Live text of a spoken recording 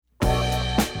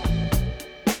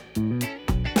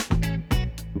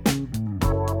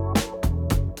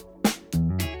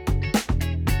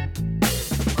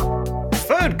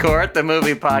Food Court, the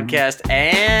movie podcast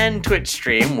and Twitch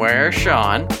stream where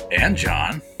Sean and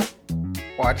John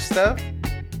watch stuff.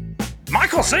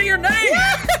 Michael, say your name!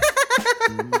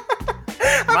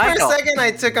 Michael. For a second,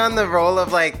 I took on the role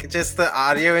of like just the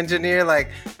audio engineer. Like,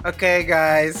 okay,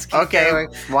 guys, okay, going.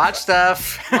 Watch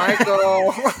stuff.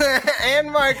 Michael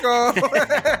and Michael.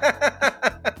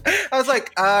 I was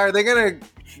like, are they gonna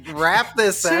wrap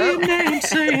this up?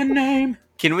 Say a name.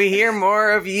 Can we hear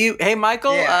more of you? Hey,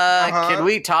 Michael, can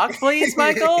we talk, please,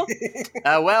 Michael?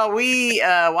 Well, we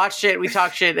watch shit, we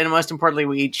talk shit, and most importantly,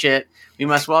 we eat shit. We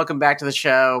must welcome back to the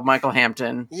show, Michael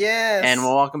Hampton. Yes. And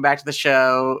we'll welcome back to the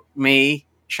show, me,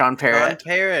 Sean Parrott.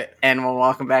 And we'll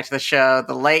welcome back to the show,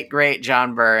 the late, great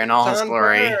John Burr in all his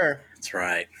glory. Burr. That's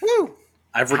right. Woo!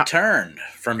 I've returned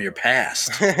from your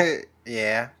past.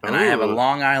 Yeah. And I have a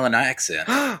Long Island accent.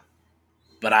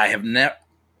 But I have never...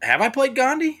 Have I played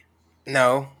Gandhi?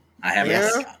 No. I haven't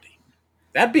played Gandhi.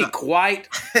 That'd be quite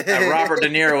a Robert De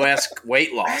Niro-esque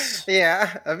weight loss.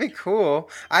 Yeah, that'd be cool.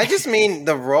 I just mean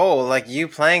the role, like you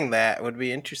playing that would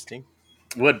be interesting.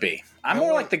 Would be. I'm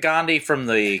more like the Gandhi from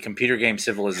the computer game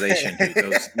Civilization who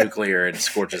goes nuclear and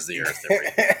scorches the earth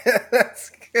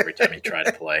every time you try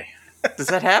to play. Does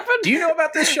that happen? Do you know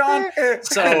about this, Sean?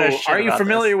 So, are you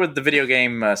familiar with the video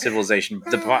game Civilization?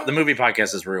 The movie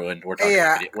podcast is ruined. We're talking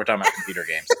about computer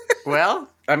games. Well,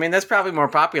 I mean, that's probably more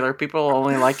popular. People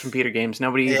only like computer games.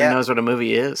 Nobody even knows what a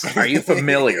movie is. Are you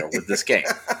familiar with this game?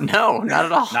 No, not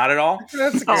at all. Not at all?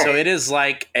 That's great. So, it is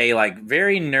like a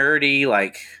very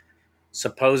nerdy,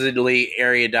 supposedly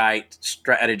erudite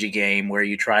strategy game where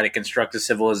you try to construct a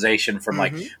civilization from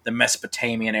the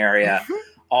Mesopotamian area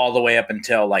all the way up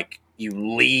until you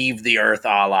leave the earth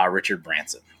a la Richard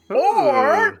Branson.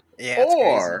 Or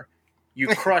you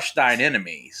crush thine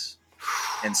enemies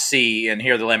and see and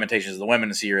hear the lamentations of the women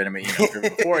and see your enemy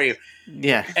driven before you.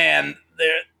 Yeah. And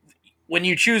when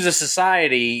you choose a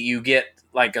society, you get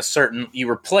you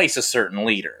replace a certain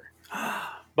leader.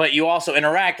 But you also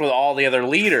interact with all the other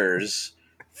leaders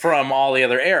from all the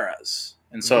other eras.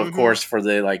 And so, of course, for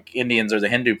the Indians or the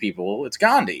Hindu people, it's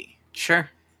Gandhi. Sure.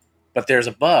 But there's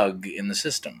a bug in the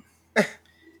system.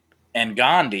 And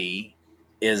Gandhi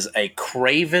is a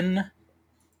craven,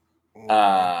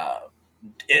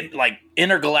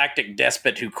 intergalactic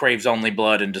despot who craves only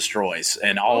blood and destroys,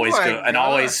 and always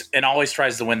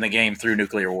tries to win the game through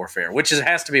nuclear warfare, which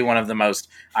has to be one of the most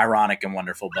ironic and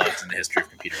wonderful bugs in the history of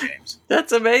computer games.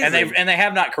 That's amazing, and they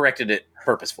have not corrected it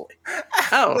purposefully.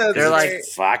 Oh, they're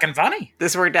fucking funny.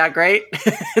 This worked out great.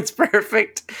 It's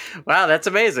perfect. Wow, that's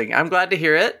amazing. I'm glad to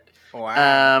hear it.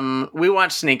 Wow. We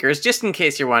watch Sneakers, just in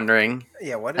case you're wondering.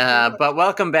 Yeah, what? But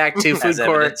welcome back to Food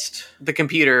Court, the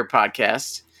computer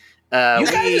podcast. You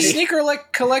guys' sneaker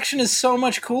collection is so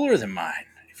much cooler than mine.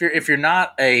 If you're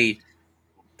not a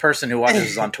person who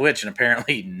watches us on Twitch, and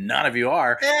apparently none of you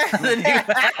are,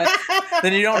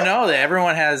 then you don't know that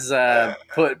everyone has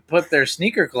put their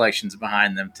sneaker collections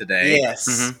behind them today. Yes.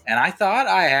 Mm-hmm. And I thought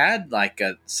I had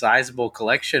a sizable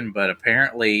collection, but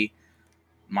apparently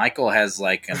Michael has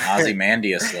an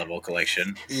Ozymandias level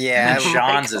collection. Yeah. And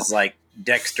Sean's is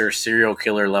Dexter serial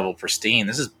killer level pristine.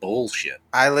 This is bullshit.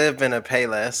 I live in a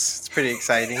Payless. It's pretty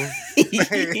exciting. You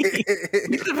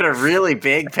live in a really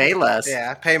big Payless.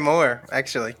 Yeah, pay more,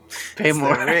 actually. Pay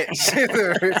more.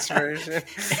 The rich version.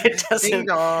 It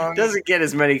doesn't get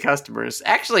as many customers.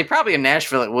 Actually, probably in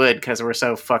Nashville it would, because we're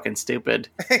so fucking stupid.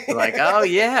 We're oh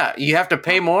yeah, you have to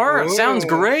pay more? Ooh, sounds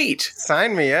great.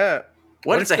 Sign me up.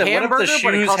 What is a hamburger? What if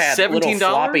the shoes had little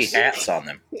floppy hats on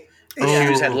them? The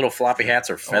shoes had little floppy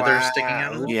hats or feathers sticking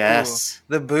out of them. Yes.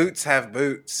 The boots have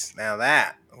boots. Now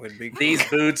that would be cool. These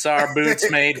boots are boots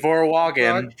made for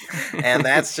walking. And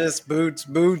that's just boots.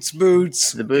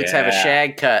 The boots have a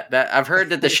shag cut. I've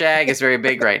heard that the shag is very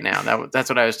big right now. That's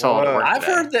what I was told. I've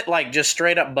heard that just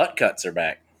straight up butt cuts are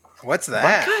back. What's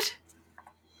that? Butt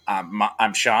cut?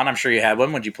 I'm Sean. I'm sure you had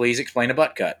one. Would you please explain a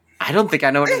butt cut? I don't think I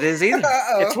know what it is either.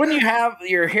 It's when you have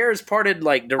your hair is parted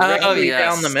directly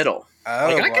down the middle.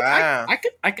 Oh, wow.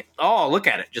 I could. Oh, look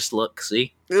at it. Just look.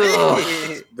 See?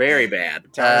 Very bad.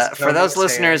 For those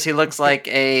listeners, he looks like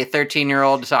a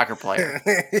 13-year-old soccer player.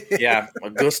 Yeah,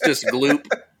 Augustus Gloop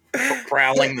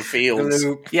prowling the fields.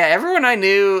 Yeah, everyone I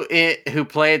knew who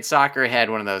played soccer had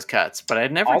one of those cuts, but I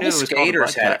never knew it was called a butt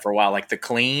skaters had it for a while, the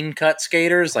clean cut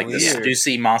skaters, the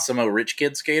Stussy Massimo rich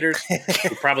kid skaters,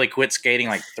 who probably quit skating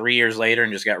 3 years later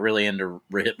and just got really into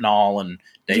hypnol and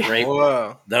date rape.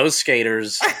 Whoa. Those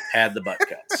skaters had the butt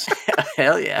cuts.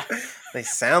 Hell yeah. They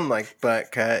sound like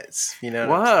butt cuts,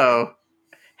 Whoa.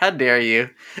 How dare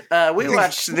you? We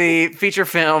watched the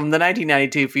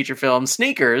 1992 feature film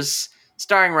Sneakers,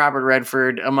 starring Robert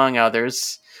Redford, among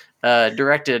others.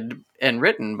 directed and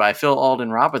written by Phil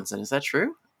Alden Robinson. Is that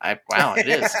true? Wow, it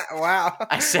is. Wow.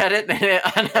 I said it,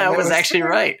 and I was actually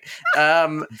right.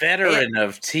 Veteran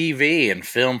of TV and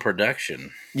film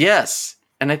production. Yes.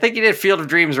 And I think he did Field of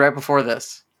Dreams right before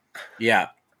this. Yeah.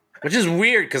 Which is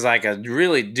weird because I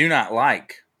really do not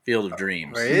like Field of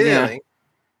Dreams. Really? Yeah.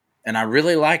 And I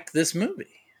really liked this movie.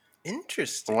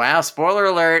 Interesting. Wow, spoiler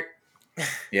alert.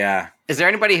 Yeah. Is there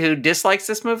anybody who dislikes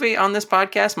this movie on this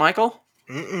podcast, Michael?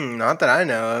 Not that I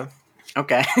know of.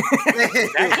 Okay.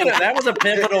 That was a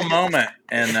pivotal moment.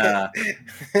 And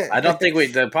I don't think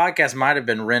the podcast might have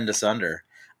been rend us under.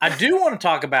 I do want to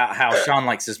talk about how Sean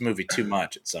likes this movie too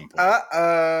much at some point.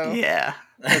 Yeah.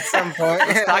 At some point.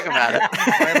 Let's talk about it.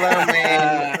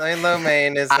 My low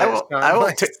main is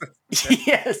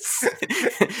yes.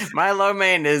 My low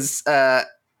main is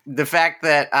the fact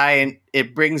that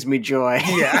it brings me joy.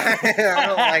 Yeah. I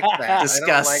don't like that.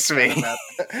 Disgusts me.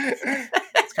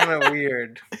 It's kind of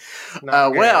weird.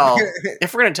 Well,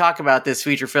 if we're going to talk about this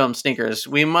feature film Sneakers,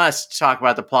 we must talk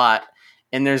about the plot,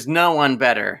 and there's no one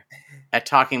better at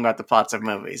talking about the plots of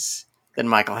movies than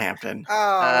Michael Hampton. Oh,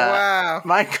 wow.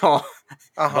 Michael,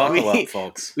 Buckle up,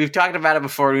 folks. We've talked about it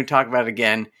before. We've talked about it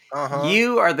again.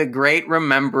 You are the great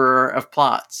rememberer of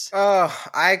plots. Oh,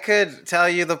 I could tell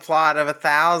you the plot of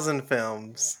 1,000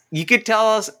 films. You could tell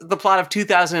us the plot of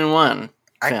 2001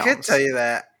 I films. could tell you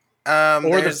that.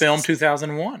 Or the film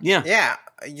 2001. Yeah. Yeah.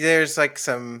 There's like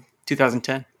some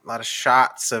 2010. a lot of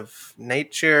shots of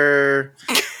nature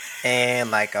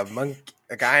and like a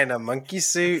guy in a monkey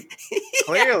suit.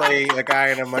 Clearly a guy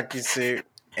in a monkey suit.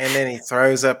 And then he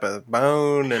throws up a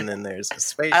bone, and then there's a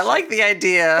space. I like the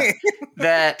idea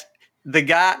that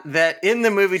in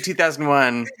the movie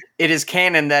 2001, it is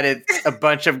canon that it's a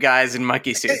bunch of guys in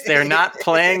monkey suits. They're not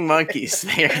playing monkeys;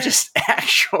 they are just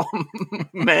actual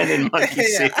men in monkey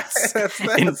suits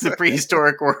in the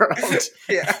prehistoric world.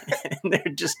 Yeah, and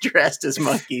they're just dressed as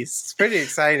monkeys. It's pretty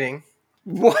exciting.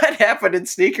 What happened in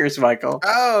Sneakers, Michael?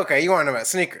 Oh, okay. You want to know about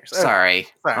Sneakers? Sorry.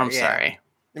 Sorry, Sorry.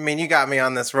 I mean, you got me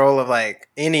on this roll of like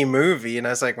any movie, and I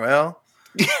was like, well,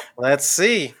 let's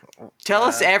see. Tell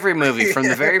us every movie from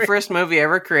the very first movie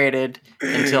ever created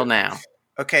until now.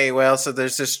 Okay, well, so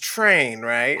there's this train,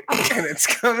 right? And it's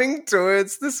coming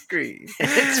towards the screen.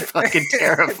 It's fucking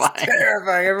terrifying. It's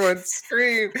terrifying. Everyone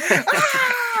screams.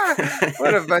 Ah!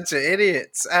 What a bunch of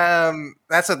idiots.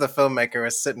 That's what the filmmaker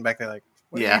was sitting back there like,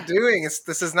 what are you doing?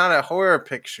 This is not a horror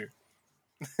picture.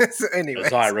 So anyway,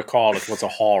 as I recall, it was a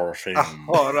horror film. A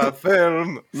horror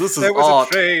film. This is there was art.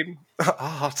 a train.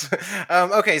 Art.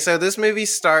 Okay, so this movie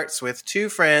starts with two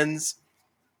friends,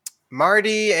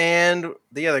 Marty and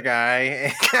the other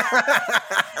guy.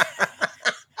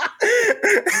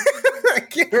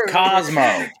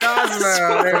 Cosmo.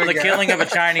 From the killing of a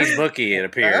Chinese bookie, it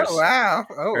appears. Oh wow!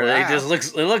 Oh or wow! It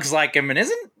looks like him. And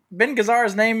isn't Ben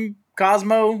Gazzara's name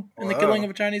Cosmo in the killing of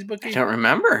a Chinese bookie? I don't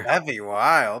remember. That'd be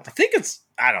wild. I think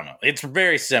I don't know. It's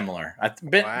very similar.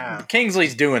 Wow.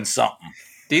 Kingsley's doing something.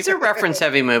 These are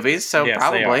reference-heavy movies, so yes,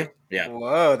 probably. Yeah.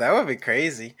 Whoa, that would be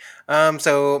crazy.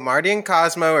 So Marty and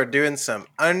Cosmo are doing some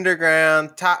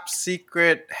underground, top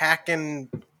secret hacking,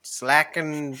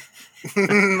 slacking,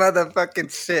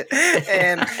 motherfucking shit,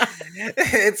 and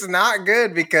it's not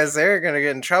good because they're gonna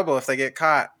get in trouble if they get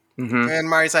caught. Mm-hmm. And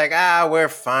Marty's like, we're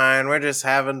fine. We're just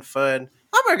having fun.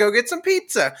 I'm gonna go get some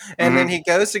pizza, and then he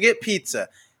goes to get pizza.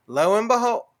 Lo and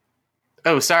behold.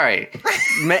 Oh, sorry.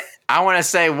 I want to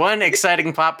say one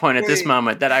exciting plot point at this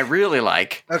moment that I really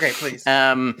like. Okay, please.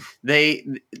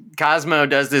 Cosmo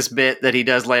does this bit that he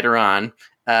does later on,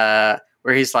 where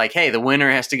he's like, "Hey, the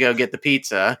winner has to go get the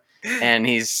pizza," and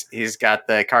he's got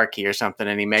the car key or something,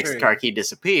 and he makes the car key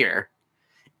disappear.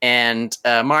 And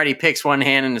Marty picks one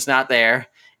hand and it's not there.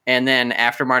 And then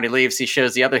after Marty leaves, he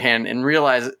shows the other hand and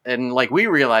we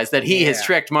realize that he has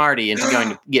tricked Marty into going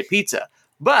to get pizza,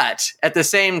 but at the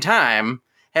same time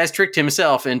has tricked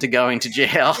himself into going to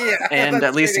jail, and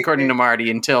at least according to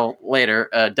Marty, until later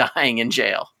dying in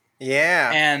jail.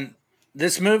 Yeah. And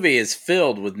this movie is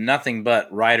filled with nothing but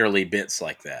writerly bits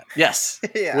like that. Yes.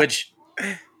 Which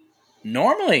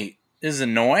normally is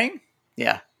annoying.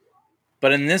 Yeah.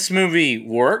 But in this movie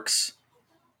works.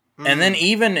 And then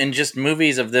even in just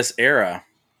movies of this era,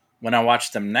 when I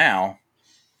watch them now,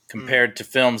 compared to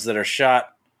films that are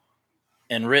shot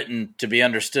and written to be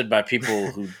understood by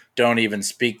people who don't even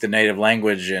speak the native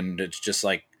language, and it's just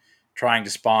like trying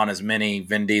to spawn as many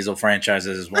Vin Diesel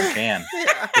franchises as one can.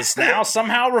 It's now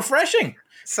somehow refreshing.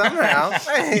 Somehow.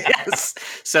 Yes.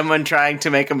 Someone trying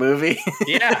to make a movie.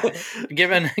 Yeah.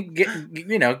 Giving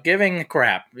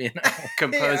crap,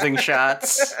 Composing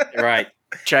shots. Right.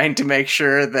 Trying to make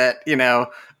sure that,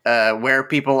 where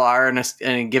people are in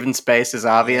a given space is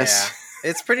obvious. Yeah.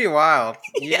 It's pretty wild.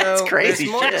 You know, it's crazy.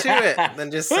 There's more to it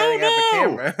than just setting up a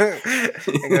camera and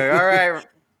going, all right,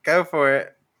 go for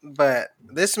it. But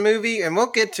this movie, and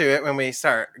we'll get to it when we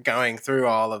start going through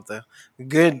all of the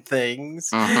good things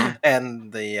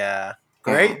and the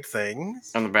great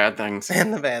things. And the bad things.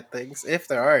 And the bad things, if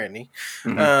there are any.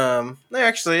 Mm-hmm. There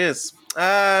actually is.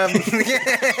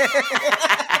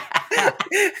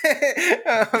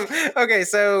 Okay,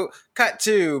 so cut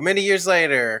to many years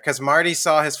later, because Marty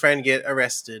saw his friend get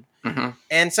arrested,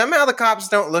 and somehow the cops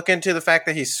don't look into the fact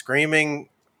that he's screaming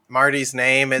Marty's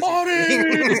name as Marty!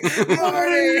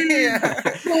 Marty!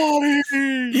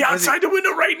 Marty! He's outside the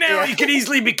window right now. Yeah. He could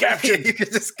easily be captured. You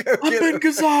could just go I'm get Ben him.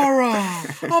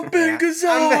 Gazzara! I'm Ben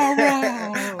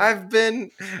Gazzara!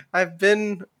 I've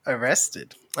been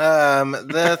arrested.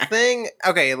 The thing.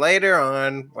 Okay, later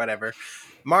on, whatever.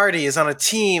 Marty is on a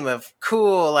team of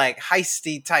cool, like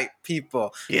heisty type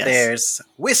people. Yes. There's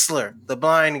Whistler, the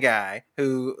blind guy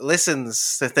who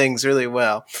listens to things really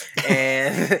well,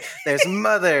 and there's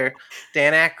Mother,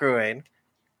 Dan Aykroyd,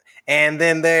 and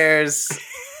then there's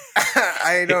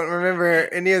I don't remember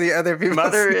any of the other people.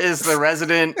 Mother is the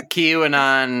resident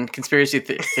QAnon conspiracy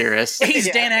theorist. He's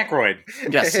Dan Aykroyd.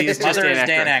 Yes, he's just Mother is Dan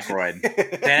Dan Aykroyd.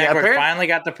 Aykroyd. Dan Aykroyd finally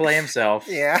got to play himself.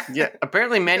 Yeah. Yeah,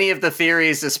 apparently many of the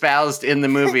theories espoused in the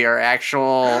movie are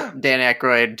actual Dan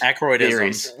Aykroyd Aykroydisms.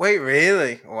 theories. Wait,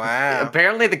 really? Wow.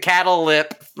 Apparently the cow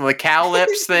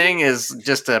lips thing is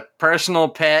just a personal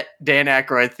pet Dan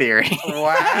Aykroyd theory.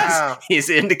 Wow. He's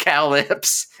into cow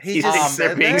lips. He He just thinks they're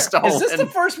said being that? stolen. Is this the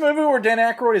first movie where Dan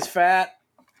Aykroyd is fat?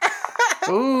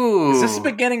 Ooh. Is this the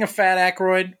beginning of Fat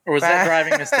Aykroyd? Or was that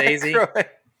Driving Miss Daisy?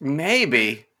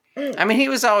 Maybe. I mean, he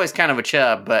was always kind of a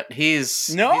chub, but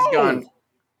he's gone.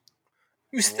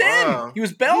 He was thin. Whoa. He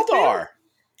was Beldar.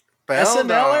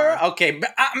 SNLer? Okay,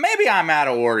 maybe I'm out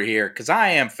of order here because I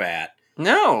am fat.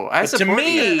 No, I But to support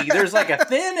me, you. there's like a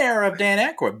thin era of Dan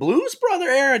Aykroyd. Blues Brother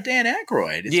era Dan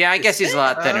Aykroyd. Yeah, I guess he's a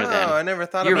lot thinner Oh, then. I never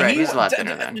thought You're about right, that. he's a lot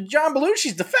thinner then. John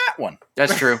Belushi's the fat one.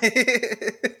 That's true.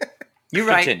 You're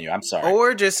right. Continue. I'm sorry.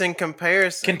 Or just in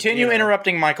comparison. Continue you know.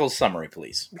 interrupting Michael's summary,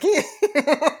 please.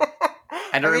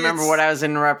 I don't remember what I was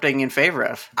interrupting in favor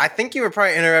of. I think you were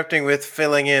probably interrupting with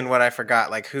filling in what I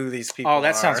forgot, like who these people are. Oh,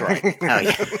 that sounds right. Oh,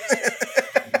 yeah.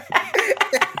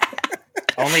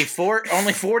 Only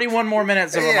 41 more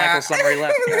minutes of a Yeah. Michael summary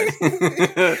left,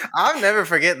 guys. I'll never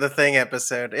forget the Thing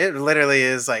episode. It literally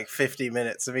is like 50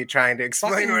 minutes of me trying to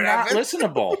explain Fucking what not happened.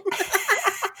 listenable.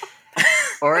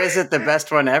 Or is it the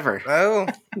best one ever? Oh,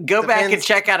 Go back and depends.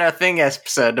 check out our Thing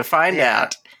episode to find Yeah.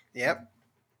 out. Yep.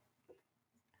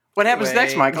 What happens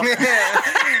next, Michael?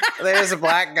 There's a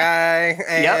black guy,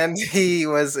 and he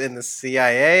was in the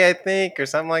CIA, I think, or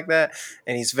something like that.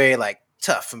 And he's very like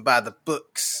tough and by the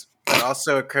books, but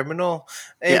also a criminal.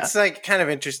 It's like kind of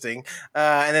interesting.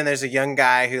 And then there's a young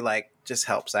guy who like just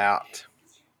helps out.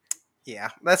 Yeah,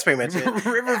 that's pretty much it.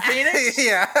 River Phoenix?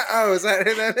 Yeah. Oh, is that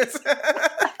who that is?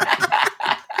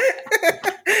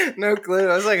 No clue.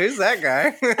 I was like, who's that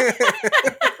guy?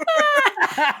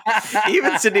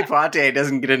 Even Sidney Poitier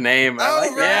doesn't get a name. I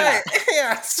like that.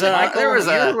 Yeah. So Michael, there was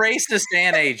you're a racist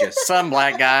and ageist. some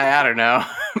black guy. I don't know.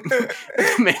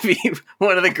 Maybe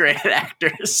one of the great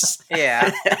actors.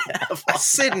 Yeah.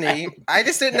 Sydney. I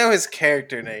just didn't know his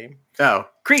character name. Oh,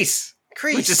 Crease.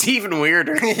 Crease. Which is even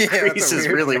weirder. Yeah, that's Crease a is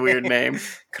weird really name. weird name.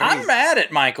 I'm mad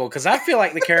at Michael because I feel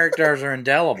like the characters are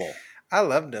indelible. I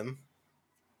loved him.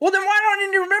 Well, then why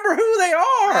don't you remember who they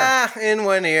are? In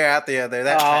one ear, out the other.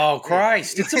 Oh,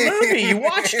 Christ. It's a movie. You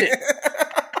watched it.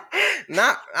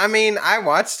 I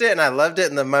watched it and I loved it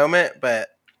in the moment, but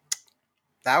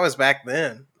that was back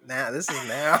then. Now this is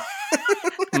now.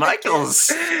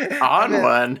 Michael's on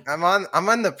one. I'm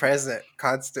on the present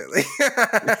constantly.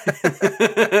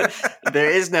 There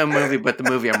is no movie but the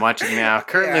movie I'm watching now.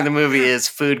 Currently, Yeah. the movie is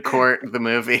Food Court, the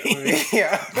movie.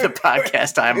 Yeah. The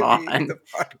podcast I'm on. The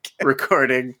podcast.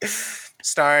 Recording.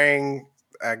 Starring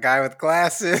a guy with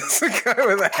glasses, a guy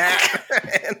with a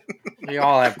hat. We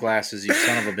all have glasses, you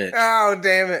son of a bitch. Oh,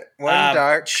 damn it. One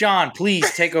dark. Sean,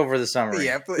 please take over the summary.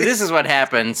 Yeah, please. This is what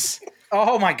happens.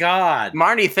 Oh, my God.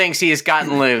 Marty thinks he has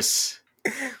gotten loose.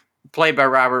 Played by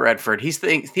Robert Redford. He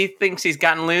thinks he's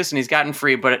gotten loose and he's gotten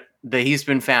free, but that he's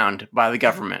been found by the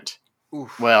government.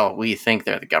 Oof. Well, we think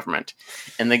they're the government.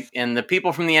 And the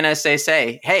people from the NSA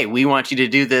say, hey, we want you to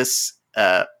do this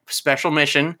special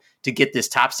mission to get this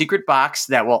top secret box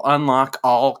that will unlock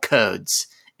all codes.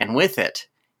 And with it,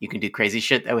 you can do crazy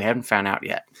shit that we haven't found out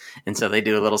yet. And so they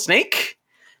do a little snake.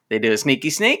 They do a sneaky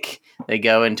snake. They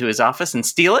go into his office and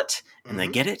steal it. And they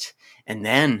get it. And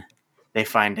then they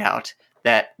find out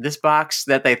that this box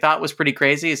that they thought was pretty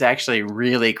crazy is actually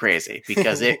really crazy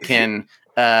because it can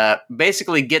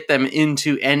basically get them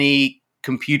into any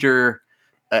computer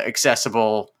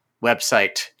accessible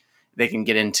website. They can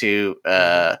get into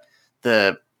the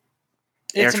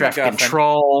air traffic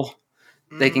control.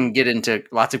 They can get into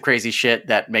lots of crazy shit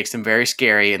that makes them very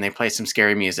scary, and they play some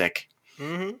scary music.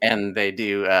 Mm-hmm. And they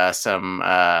do some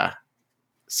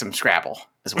Scrabble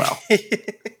as well.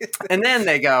 And then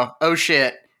they go, oh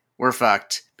shit, we're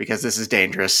fucked because this is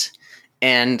dangerous.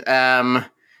 And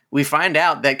we find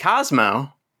out that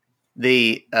Cosmo,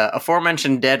 the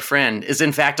aforementioned dead friend, is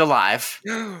in fact alive.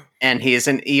 And he is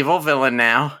an evil villain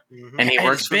now. Mm-hmm. And he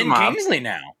works for the mob. Ben Kingsley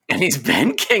now. And he's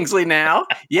Ben Kingsley now.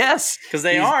 Yes. Because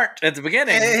they aren't at the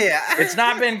beginning. Yeah. It's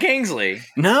not Ben Kingsley.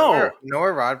 No.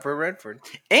 Nor Robert Redford.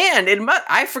 And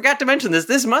I forgot to mention this.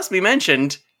 This must be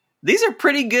mentioned. These are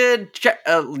pretty good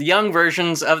young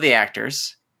versions of the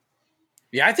actors.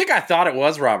 Yeah, I think I thought it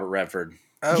was Robert Redford.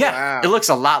 Oh, yeah, wow. It looks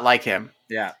a lot like him.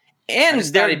 Yeah. And I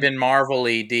just thought he'd been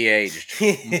marvelously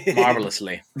de-aged.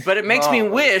 Marvelously. But it makes me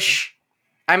wish,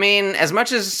 I mean, as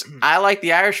much as I like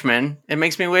The Irishman, it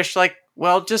makes me wish, like,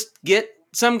 well, just get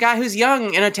some guy who's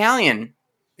young and Italian.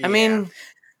 Yeah. I mean,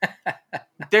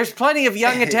 there's plenty of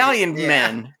young Italian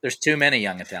men. There's too many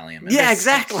young Italian men. Yeah,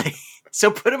 exactly. So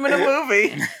put him in a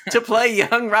movie to play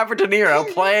young Robert De Niro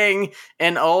playing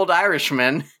an old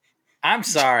Irishman. I'm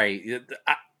sorry.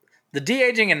 The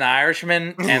de-aging in The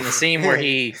Irishman and the scene where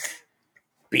he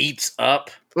beats up,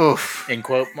 in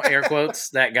air quotes,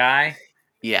 that guy.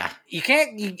 Yeah. You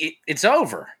can't, it's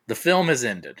over. The film has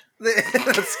ended.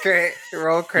 That's great.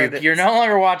 Roll credits. You're no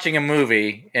longer watching a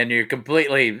movie and you're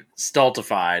completely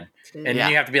stultified. And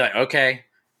you have to be like, okay,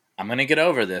 I'm going to get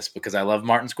over this because I love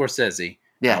Martin Scorsese.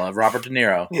 Yeah. I love Robert De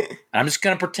Niro. And I'm just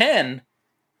going to pretend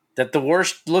that the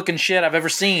worst looking shit I've ever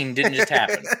seen didn't just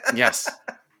happen. Yes.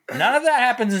 None of that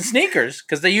happens in Sneakers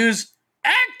because they use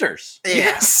actors.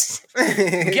 Yes.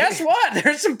 Guess what?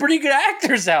 There's some pretty good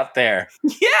actors out there.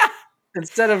 Yeah.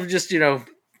 Instead of just,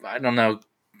 I don't know,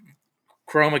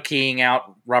 chroma keying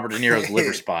out Robert De Niro's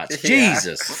liver spots.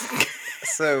 Jesus.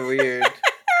 So weird.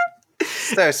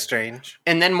 So strange.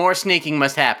 And then more sneaking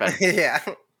must happen. Yeah.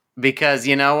 Because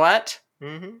you know what?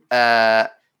 Mm-hmm.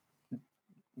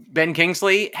 Ben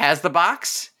Kingsley has the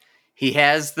box. He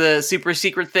has the super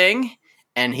secret thing.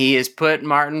 And he has put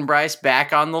Martin Bryce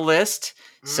back on the list.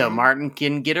 So Martin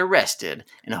can get arrested.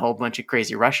 And a whole bunch of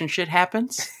crazy Russian shit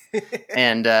happens.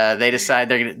 And they decide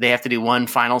they have to do one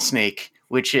final sneak.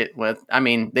 They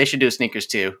should do Sneakers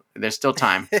too. There's still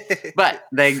time. But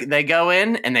they go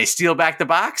in and they steal back the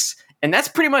box. And that's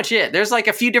pretty much it. There's like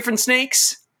a few different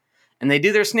snakes. And they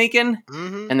do their sneaking.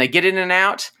 Mm-hmm. And they get in and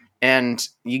out. And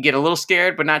you get a little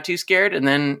scared, but not too scared. And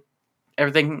then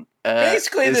everything...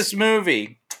 this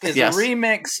movie is a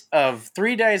remix of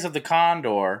 3 Days of the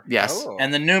Condor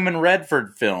and the Newman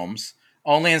Redford films.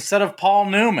 Only instead of Paul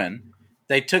Newman,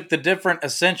 they took the different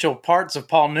essential parts of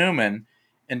Paul Newman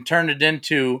and turned it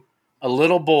into a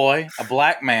little boy, a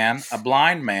black man, a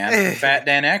blind man, and Fat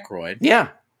Dan Aykroyd. Yeah.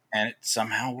 And it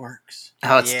somehow works.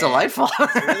 Oh, it's delightful.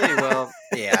 Really well.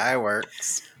 Yeah, it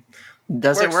works.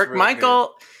 Does it work? Really Michael,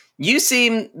 good. You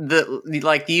seem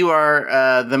like you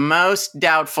are the most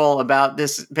doubtful about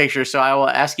this picture, so I will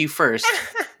ask you first.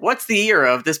 What's the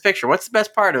era of this picture? What's the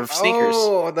best part of Sneakers?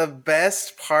 Oh, the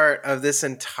best part of this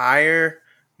entire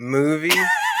movie?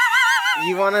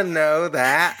 You want to know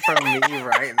that from me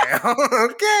right now?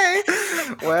 Okay.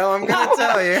 Well, I'm going to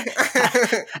tell you.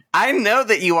 I know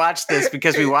that you watched this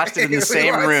because we watched it in the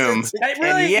same room. He's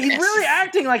really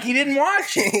acting like he didn't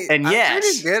watch it. And yes. I'm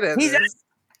pretty good at this.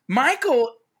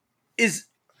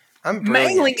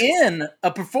 Mangling in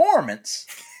a performance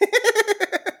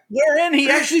wherein he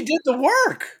actually did the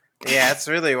work. Yeah, it's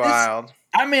really wild.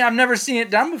 I've never seen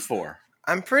it done before.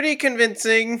 I'm pretty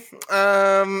convincing.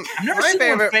 I've never seen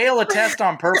anyone fail a test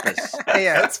on purpose.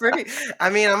 Yeah, it's pretty.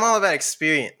 I'm all about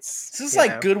experience. This is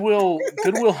like Goodwill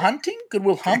Hunting,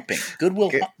 Goodwill Humping,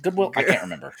 Goodwill. I can't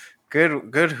remember.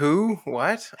 Good who?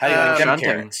 What? How do you like them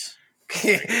carrots?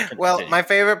 Well, my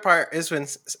favorite part is when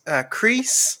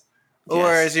Crease,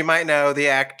 or as you might know, the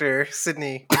actor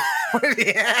Sidney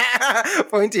Pointy Head.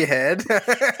 Sidney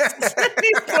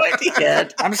Pointy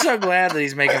Head. I'm so glad that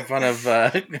he's making fun of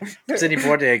Sidney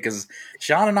Pointy Head because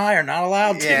Sean and I are not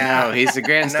allowed to. Yeah. No, he's a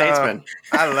grand statesman.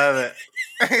 I love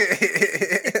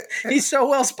it. He's so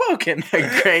well spoken.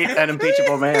 A great,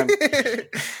 unimpeachable man.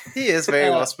 He is very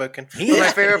well spoken.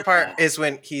 My favorite part is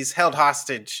when he's held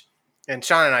hostage. And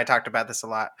Sean and I talked about this a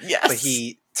lot. Yes. But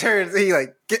he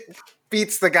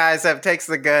beats the guys up, takes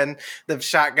the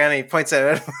shotgun, and he points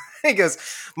it He goes,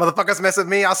 "Motherfuckers mess with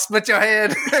me, I'll split your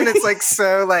head." And it's like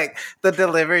so like the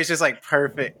delivery is just like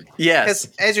perfect. Yes,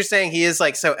 because as you're saying, he is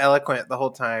like so eloquent the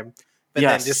whole time, but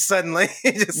then just suddenly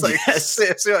he just like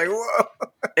shifts. You're like, whoa.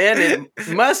 And it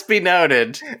must be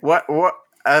noted what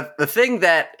the thing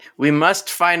that we must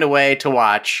find a way to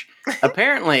watch.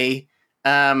 Apparently,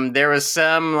 there was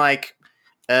some like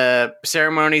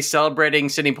ceremony celebrating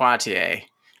Sidney Poitier.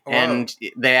 Whoa. And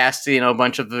they asked, a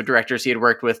bunch of the directors he had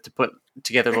worked with to put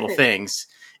together little things.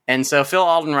 And so Phil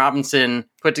Alden Robinson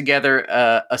put together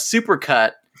a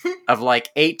supercut of like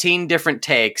 18 different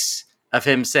takes of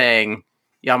him saying,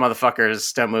 "Y'all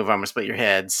motherfuckers, don't move, I'm going to split your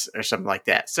heads," or something like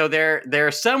that. So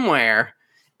there somewhere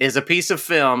is a piece of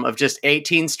film of just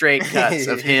 18 straight cuts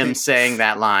of him saying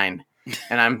that line.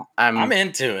 And I'm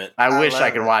into it. I wish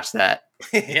I could watch that.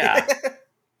 Yeah.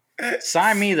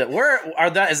 Sign me that.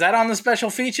 Is that on the special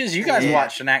features? You guys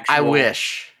watched an actual. I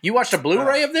wish. You watched a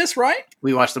Blu-ray of this, right?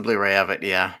 We watched the Blu-ray of it,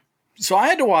 yeah. So I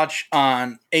had to watch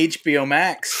on HBO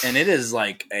Max, and it is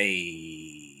like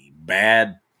a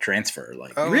bad transfer.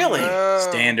 Like really?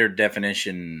 Standard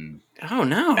definition. Oh,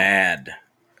 no. Bad.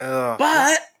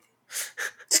 But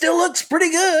still looks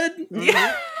pretty good.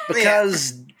 Yeah.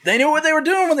 Because they knew what they were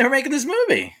doing when they were making this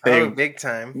movie. They big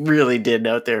time. Really did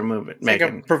know what they were making. Like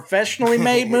a professionally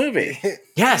made movie.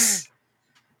 Yes.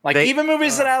 Like even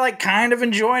movies that I like kind of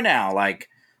enjoy now, like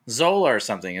Zola or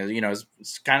something.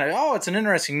 It's kind of, it's an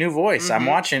interesting new voice. I'm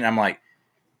watching, I'm like,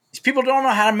 these people don't know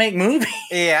how to make movies.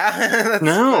 Yeah.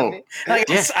 No. Like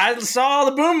I saw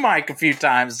the boom mic a few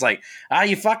times. It's like,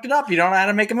 you fucked it up. You don't know how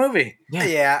to make a movie.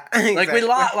 Yeah. Exactly.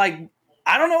 Like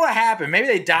I don't know what happened. Maybe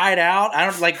they died out. I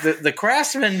don't like the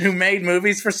craftsmen who made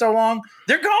movies for so long.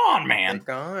 They're gone, man.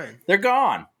 They're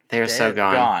gone. They're so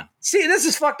gone. See, this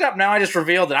is fucked up. Now I just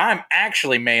revealed that I'm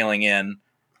actually mailing in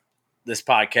this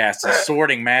podcast and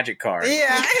sorting magic cards.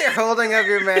 Yeah, you're holding up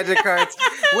your magic cards.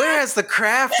 Where has the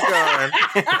craft gone?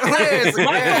 Where is the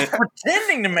Michael's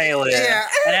pretending to mail it in. Yeah.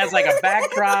 And has like a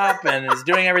backdrop and is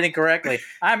doing everything correctly.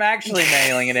 I'm actually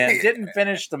mailing it in. Didn't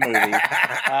finish the movie.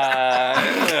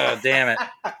 Damn it.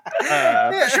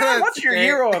 Sean, what's your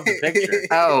hero of the picture?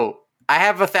 Oh, I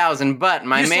have 1,000, but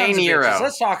my main hero.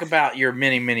 Let's talk about your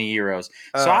many heroes.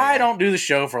 I don't do the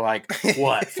show for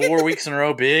 4 weeks in a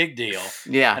row. Big deal.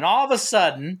 Yeah. And all of a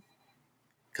sudden,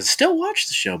 because still watch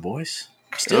the show, boys.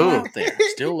 Still out there.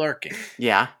 Still lurking.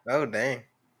 Yeah. Oh, dang.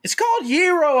 It's called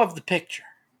Hero of the Picture.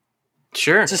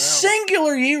 Sure. It's a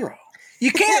singular hero.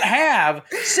 You can't have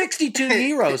 62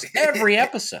 heroes every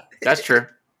episode. That's true.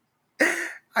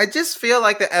 I just feel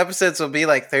like the episodes will be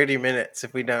like 30 minutes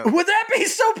if we don't. Would that be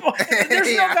so?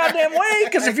 There's no goddamn way,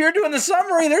 because if you're doing the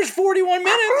summary, there's 41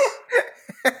 minutes.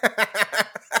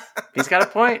 He's got a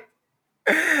point.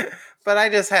 But I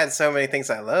just had so many things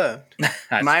I loved.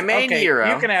 My main hero.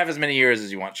 You can have as many heroes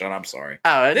as you want, Sean. I'm sorry.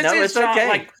 Oh, it's Sean,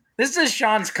 okay. This is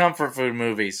Sean's comfort food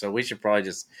movie, so we should probably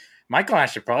Michael and I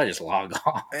should probably just log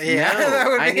off. Yeah,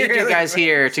 no, I need you guys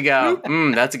here to go.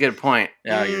 That's a good point.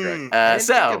 Yeah, you're right.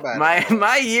 So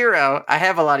my hero, I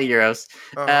have a lot of heroes,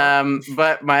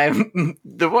 but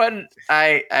the one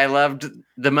I loved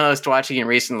the most watching it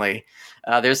recently.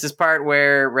 There's this part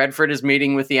where Redford is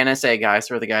meeting with the NSA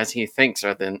guys, or the guys he thinks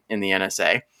are in the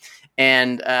NSA,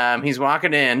 and he's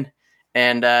walking in.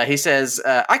 And he says,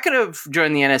 "I could have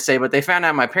joined the NSA, but they found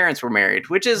out my parents were married,"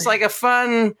 which is like a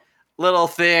fun little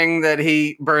thing that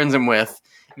he burns him with.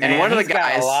 Man, and one of the got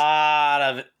guys, a lot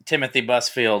of Timothy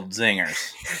Busfield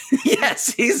zingers.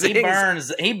 Yes, he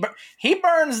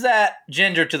burns that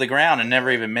ginger to the ground and never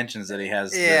even mentions that he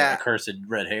has the accursed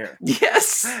red hair.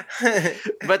 Yes.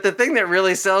 But the thing that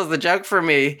really sells the joke for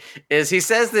me is he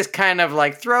says this kind of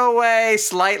like throwaway,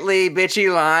 slightly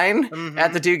bitchy line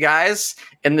at the two guys,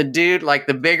 and the dude, like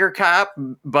the bigger cop,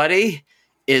 Buddy,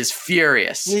 is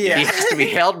furious. Yeah. He has to be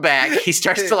held back. He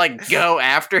starts to like go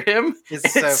after him.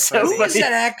 It's so funny. Who's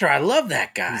that actor? I love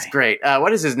that guy. He's great.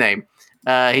 What is his name?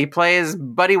 He plays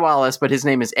Buddy Wallace, but his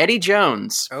name is Eddie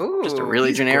Jones. Oh, just a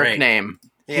really generic great name.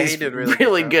 Yeah, He's he did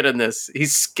really good in this.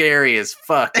 He's scary as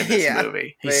fuck in this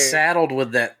movie. He's saddled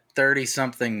with that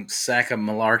 30-something sack of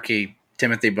malarkey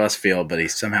Timothy Busfield, but he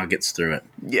somehow gets through it.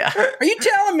 Yeah. Are you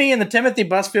telling me in the Timothy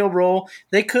Busfield role,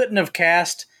 they couldn't have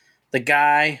cast the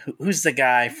guy, who's the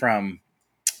guy from,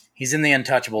 he's in The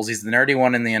Untouchables. He's the nerdy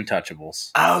one in The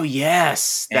Untouchables. Oh,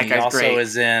 yes. That guy also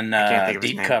is in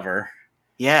Deep Cover.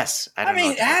 Yes.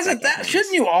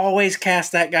 Shouldn't you always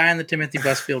cast that guy in the Timothy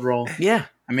Busfield role? Yeah.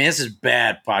 I mean, this is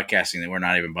bad podcasting that we're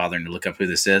not even bothering to look up who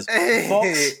this is.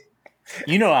 Folks,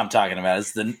 you know what I'm talking about.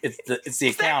 It's the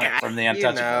accountant from The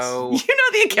Untouchables. You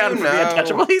know the accountant from The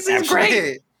Untouchables. He's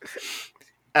great.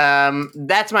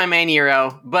 That's my main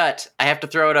Euro, but I have to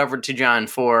throw it over to John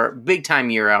for big time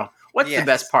Euro. What's the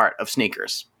best part of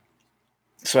sneakers?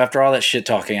 So after all that shit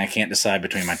talking, I can't decide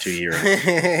between my 2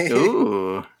 Euros.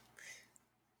 Ooh.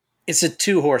 It's a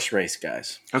 2-horse race,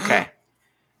 guys. Okay.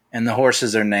 And the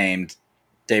horses are named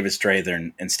David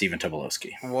Strathern and Stephen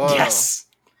Tobolowsky. Whoa. Yes.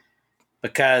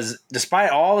 Because despite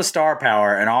all the star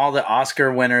power and all the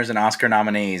Oscar winners and Oscar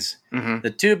nominees,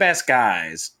 the 2 best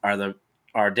guys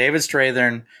are David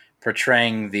Strathern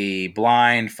portraying the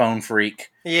blind phone freak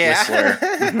whistler,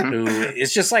 who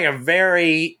is just like a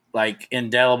very like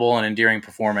indelible and endearing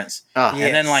performance. And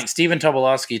then like Stephen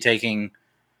Tobolowsky taking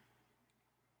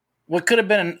what could have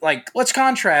been like, let's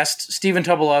contrast Stephen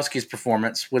Tobolowsky's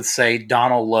performance with, say,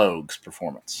 Donald Logue's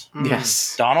performance.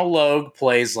 Yes. Donald Logue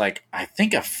plays like, I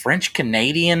think, a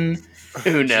French-Canadian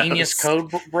genius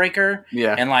code breaker.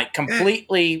 Yeah. And like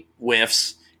completely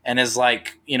whiffs and is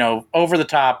like, over the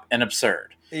top and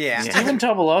absurd. Yeah. Stephen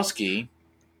Tobolowsky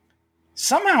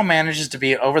somehow manages to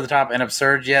be over the top and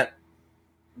absurd, yet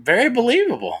very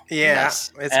believable. Yeah.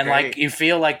 Yes. It's and great. like you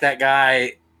feel like that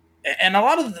guy. And a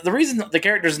lot of the reason the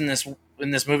characters in this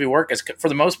movie work is, for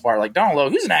the most part, like Donald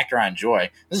Logue, who's an actor I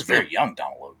enjoy. This is very young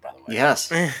Donald Logue, by the way.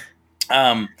 Yes.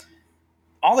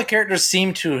 All the characters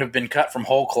seem to have been cut from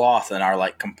whole cloth and are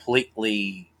like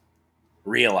completely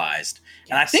realized.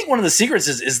 And I think one of the secrets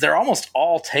is they're almost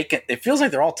all taken. It feels like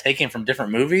they're all taken from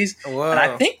different movies. Whoa. And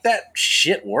I think that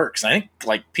shit works. I think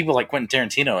like people like Quentin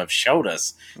Tarantino have showed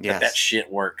us that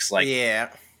shit works. Like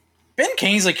Ben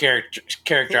Kingsley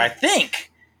character, I think,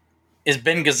 is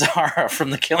Ben Gazzara from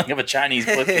The Killing of a Chinese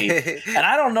Bookie. And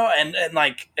I don't know,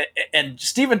 and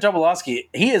Stephen Tobolowsky,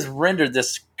 he has rendered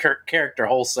this character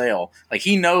wholesale. Like,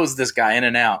 he knows this guy in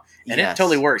and out, and it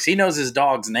totally works. He knows his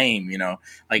dog's name,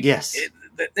 Like,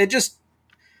 it just,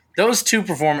 those 2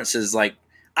 performances, like,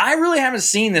 I really haven't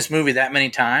seen this movie that many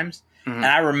times, and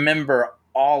I remember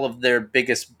all of their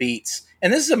biggest beats.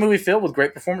 And this is a movie filled with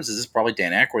great performances. This is probably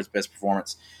Dan Aykroyd's best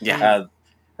performance. Yeah.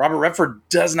 Robert Redford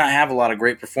does not have a lot of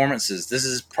great performances. This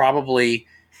is probably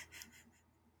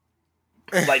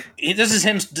like this is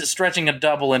him stretching a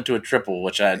double into a triple,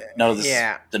 which I know this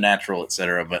is the natural,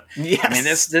 etc. But I mean,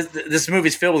 this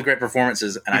movie's filled with great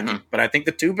performances, and I think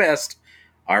the 2 best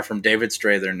are from David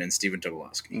Strathern and Stephen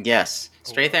Tobolowsky. Yes,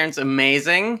 Strathern's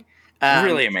amazing.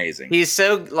 Really amazing. He's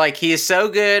so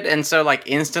good and so like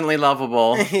instantly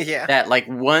lovable. That like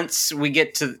once we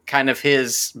get to kind of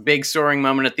his big soaring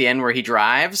moment at the end where he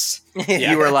drives,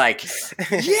 you were like,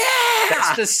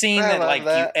 that's the scene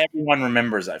that everyone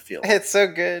remembers. I feel it's so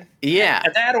good. Yeah,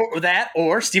 that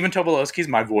or Stephen Tobolowsky's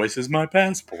 "My Voice Is My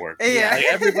Passport." Yeah, like,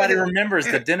 everybody remembers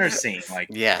the dinner scene. Like,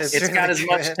 yes, it's got as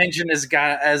much tension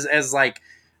as like.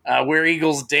 Where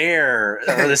Eagles Dare,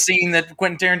 or the scene that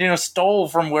Quentin Tarantino stole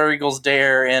from Where Eagles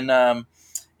Dare in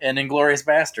Inglourious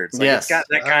Bastards. Like, it's got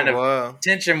that kind of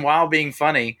tension while being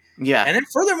funny. Yeah, and then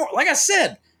furthermore, like I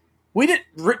said,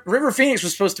 River Phoenix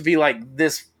was supposed to be like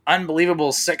this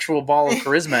unbelievable sexual ball of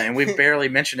charisma, and we've barely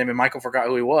mentioned him, and Michael forgot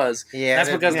who he was. Yeah, that's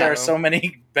because there are so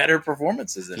many better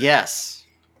performances in it. Yes,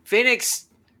 Phoenix.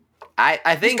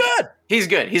 I think he's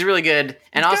good. He's really good,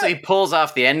 and also he pulls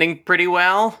off the ending pretty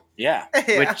well. Yeah.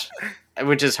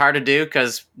 Which is hard to do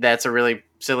because that's a really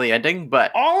silly ending,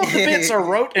 but all of the bits are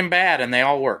rote and bad, and they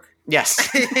all work. Yes.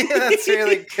 That's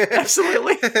really good.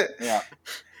 Absolutely.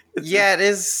 Yeah, it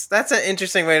is. That's an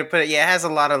interesting way to put it. Yeah, it has a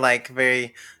lot of like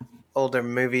very older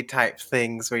movie type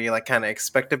things where you like kind of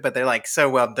expect it, but they're like so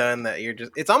well done that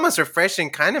it's almost refreshing,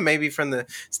 kind of maybe from the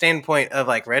standpoint of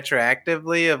like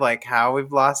retroactively of like how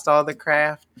we've lost all the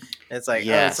craft. It's like,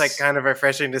 it's like kind of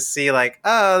refreshing to see like,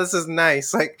 oh, this is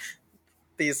nice. Like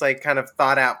these like kind of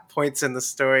thought out points in the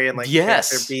story and like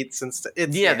character beats and stuff.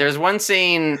 There's one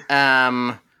scene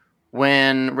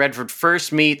when Redford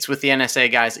first meets with the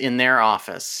NSA guys in their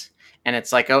office, and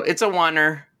it's like, oh, it's a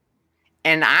oneer.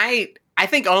 And I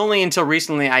think only until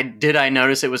recently I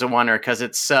notice it was a oneer because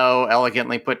it's so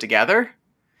elegantly put together.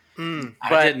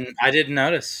 I didn't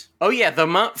notice. Oh yeah,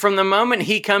 from the moment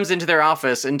he comes into their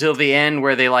office until the end,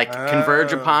 where they like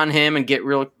converge upon him and get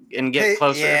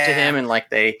closer to him, and like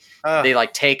they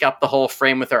like take up the whole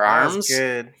frame with their arms.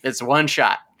 Good. It's one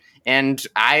shot, and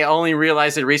I only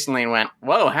realized it recently and went,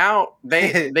 "Whoa! How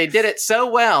they did it so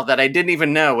well that I didn't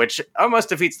even know," which almost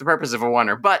defeats the purpose of a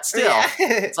oneer. But still,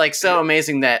 it's like so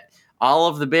amazing that all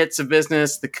of the bits of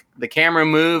business, the camera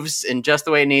moves in just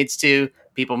the way it needs to.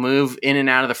 People move in and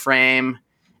out of the frame.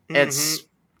 It's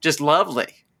just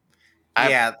lovely.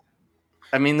 I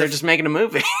mean, they're just making a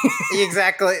movie.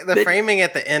 Exactly. The framing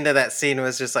at the end of that scene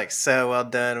was just like so well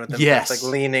done with them like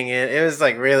leaning in. It was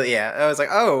like really, I was like,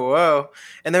 oh, whoa.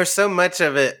 And there was so much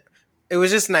of it it was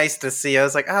just nice to see. I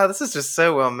was like, oh, this is just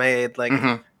so well made. Like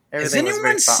everything was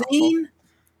very thoughtful. Has anyone seen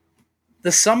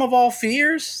The Sum of All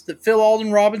Fears that Phil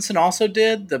Alden Robinson also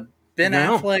did? The Ben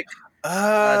Affleck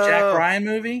Jack Ryan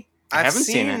movie? I haven't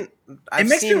seen it. It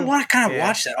makes me want to kind of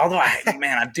watch that. Although,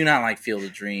 I do not like Field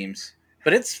of Dreams.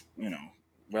 But it's,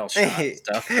 well shot and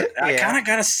stuff. But I kind of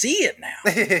got to see it now.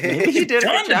 Maybe you did a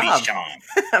good job. Sean.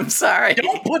 I'm sorry.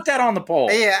 Don't put that on the poll.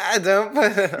 Yeah, don't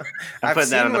put it. I'm putting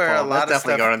that on the poll. That's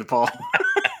definitely going on the poll.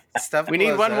 We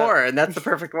need one more, and that's the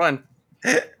perfect one.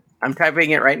 I'm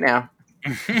typing it right now.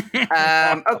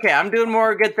 Okay, I'm doing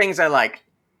more good things I like.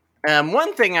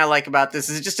 One thing I like about this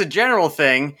is just a general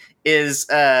thing. Is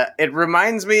it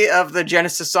reminds me of the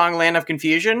Genesis song "Land of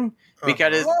Confusion"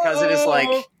 because it is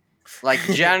like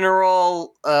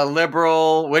general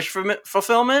liberal wish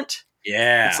fulfillment.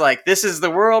 Yeah, it's like this is the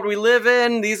world we live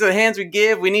in. These are the hands we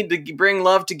give. We need to bring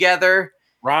love together.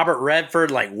 Robert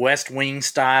Redford, like West Wing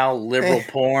style liberal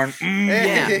porn.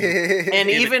 Yeah, and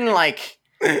even like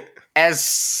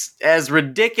as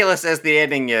ridiculous as the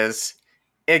ending is,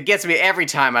 it gets me every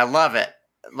time. I love it.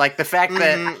 Like the fact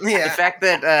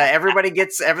that everybody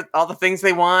gets all the things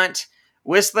they want.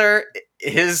 Whistler,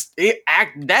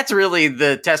 that's really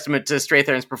the testament to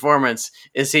Strathern's performance.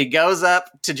 Is he goes up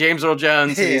to James Earl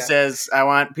Jones and he says, "I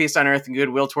want peace on earth and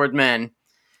goodwill toward men,"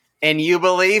 and you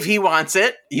believe he wants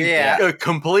it. You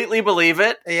completely believe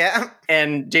it. Yeah.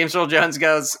 And James Earl Jones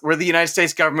goes, "We're the United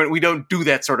States government. We don't do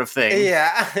that sort of thing."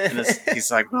 Yeah. And he's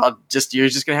like, "Well, you're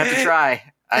just gonna have to try."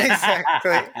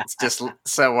 Exactly. It's just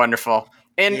so wonderful.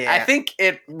 And I think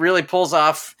it really pulls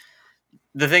off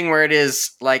the thing where it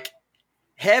is like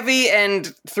heavy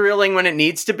and thrilling when it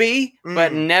needs to be,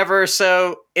 but never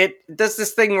so. It does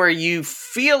this thing where you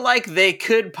feel like they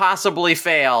could possibly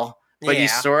fail, but you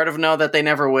sort of know that they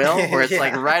never will, where it's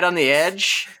like right on the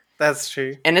edge. That's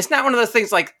true. And it's not one of those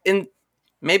things like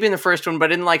maybe in the first one,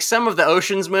 but in like some of the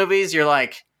Ocean's movies, you're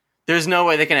like, there's no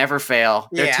way they can ever fail.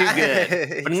 They're too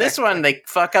good. But in this one, they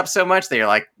fuck up so much that you're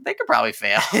like, they could probably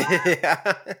fail.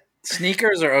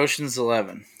 Sneakers or Ocean's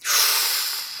 11?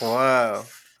 Whoa.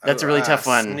 That's a really tough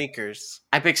one. Sneakers.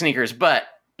 I pick Sneakers, but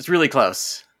it's really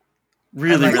close.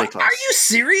 Really close. Are you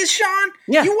serious, Sean?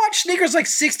 Yeah. You watch Sneakers like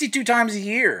 62 times a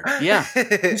year. Yeah.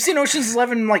 You've seen Ocean's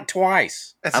 11 like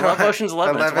twice. I love Ocean's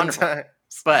 11. It's wonderful. Times.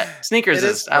 But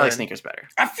Sneakers I like Sneakers better.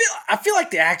 I feel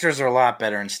like the actors are a lot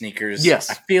better in Sneakers. Yes.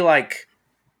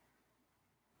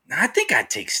 I think I'd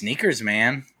take Sneakers,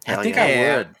 man. Hell I think yeah.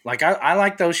 I would. Like I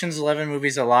like the Ocean's 11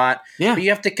 movies a lot. Yeah. But you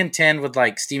have to contend with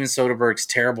like Steven Soderbergh's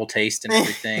terrible taste and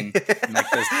everything. And like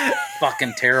this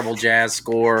fucking terrible jazz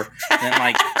score. And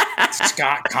like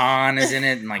Scott Conn is in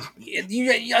it, and like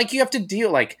you have to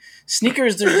deal like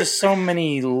Sneakers. There's just so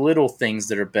many little things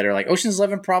that are better. Like Ocean's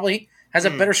 11 probably has a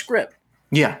better script.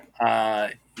 Yeah.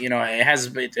 It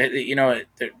has.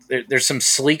 There's some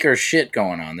sleeker shit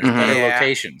going on. There's better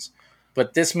locations,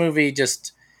 but this movie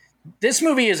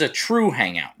is a true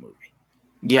hangout movie.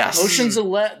 Yes. Ocean's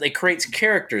 11. They create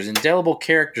characters, indelible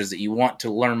characters that you want to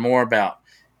learn more about,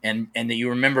 and that you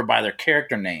remember by their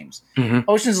character names. Mm-hmm.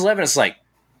 Ocean's 11 is like,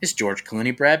 it's George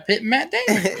Clooney, Brad Pitt, and Matt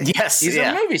Damon. Yes, these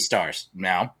are movie stars.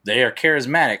 Now they are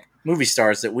charismatic movie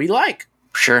stars that we like.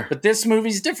 Sure, but this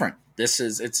movie's different. It's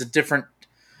a different,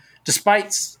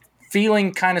 despite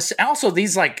feeling kind of. Also,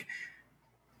 these like,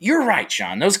 you're right,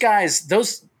 Sean. Those guys,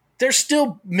 they're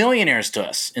still millionaires to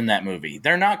us in that movie.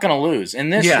 They're not going to lose.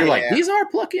 And this, you're like, these are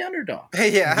plucky underdogs.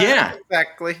 Yeah,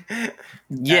 exactly.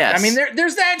 Yes. I mean,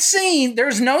 there's that scene.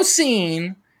 There's no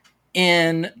scene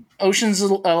in Ocean's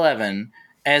 11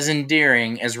 as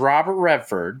endearing as Robert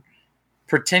Redford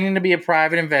pretending to be a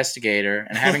private investigator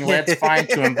and having lead fined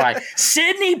to him by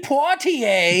Sidney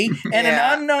Poitier and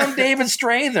an unknown David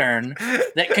Strathern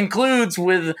that concludes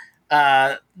with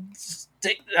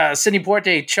Sidney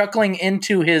Poitier chuckling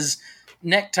into his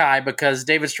necktie because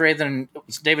David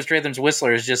Strathern's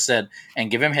Whistler has just said, and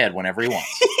give him head whenever he wants.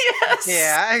 Yes.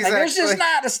 Yeah, exactly. And there's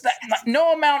just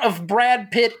no amount of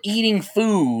Brad Pitt eating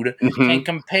food can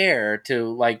compare to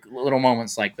like little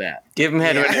moments like that. Give him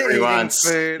head whenever he wants.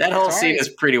 Food. That whole scene is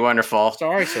pretty wonderful.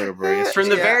 Sorry, Soderbergh. From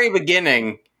the very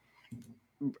beginning,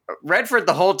 Redford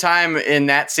the whole time in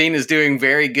that scene is doing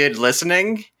very good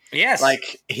listening. Yes.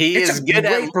 Like he it's is a good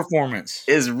great at performance.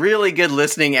 Is really good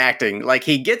listening acting. Like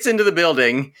he gets into the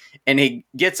building and he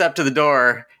gets up to the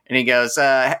door and he goes,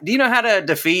 do you know how to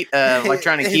defeat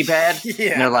electronic keypad?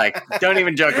 And they're like, don't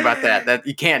even joke about that. That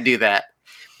you can't do that.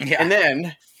 Yeah. And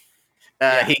then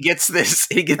he gets this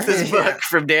book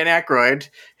from Dan Aykroyd,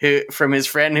 from his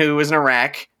friend who was in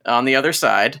Iraq on the other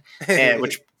side,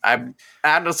 which I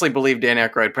honestly believe Dan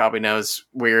Aykroyd probably knows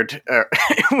weird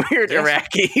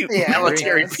Iraqi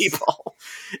military people.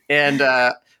 And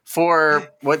for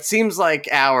what seems like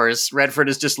hours, Redford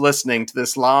is just listening to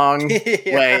this long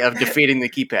way of defeating the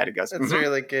keypad. He goes, That's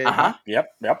really good. Yep.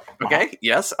 Okay.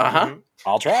 Yes. Mm-hmm.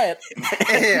 I'll try it.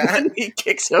 Yeah. And he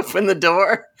kicks open the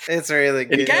door. It's really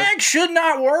good. Gag should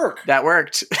not work. That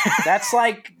worked. That's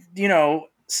like,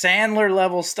 Sandler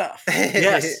level stuff.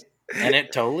 Yes. And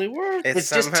it totally worked. It's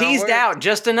just teased out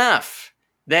just enough.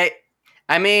 If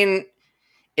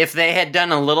they had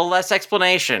done a little less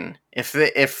explanation,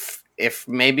 if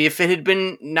maybe if it had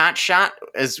been not shot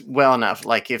as well enough,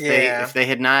 like if they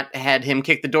had not had him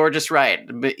kick the door just right,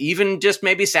 but even just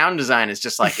maybe sound design is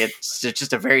just like it's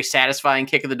just a very satisfying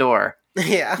kick of the door.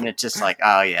 Yeah, and it's just like,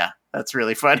 oh yeah, that's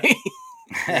really funny.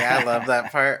 Yeah, I love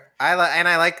that part. I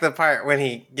like the part when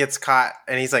he gets caught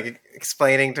and he's like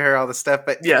explaining to her all the stuff,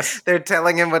 but yes, they're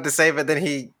telling him what to say, but then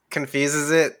he confuses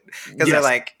it because they're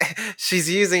like, she's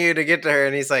using you to get to her,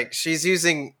 and he's like, she's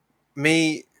using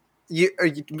me.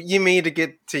 You me to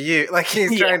get to you. Like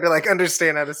he's trying to like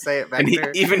understand how to say it back to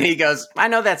her. Even he goes, I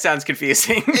know that sounds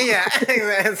confusing. Yeah,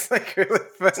 that's like really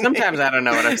funny. Sometimes I don't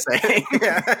know what I'm saying.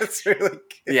 Yeah, that's really good.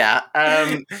 Yeah.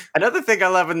 Another thing I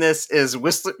love in this is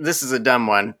Whistler. This is a dumb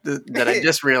one that I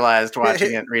just realized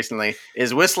watching it recently.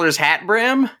 Is Whistler's hat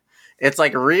brim? It's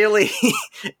like really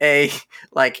a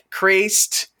like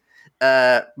creased,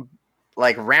 like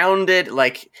rounded,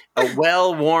 like a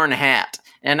well-worn hat.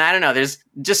 And I don't know, there's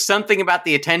just something about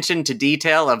the attention to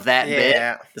detail of that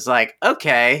bit. It's like,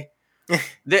 okay,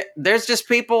 there's just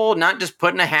people not just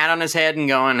putting a hat on his head and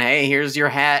going, hey, here's your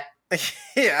hat.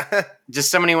 Yeah.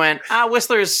 Just somebody went,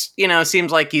 Whistler's,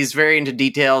 seems like he's very into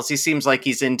details. He seems like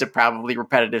he's into probably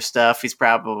repetitive stuff. He's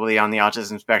probably on the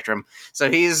autism spectrum.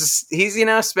 So he's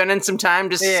spending some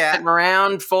time just sitting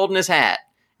around folding his hat.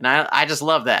 And I just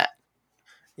love that.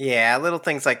 Yeah, little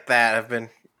things like that have been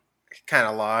kind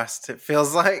of lost, it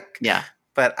feels like. Yeah.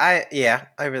 But I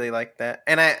really like that.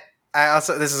 And I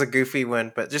also, this is a goofy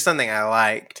one, but just something I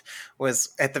liked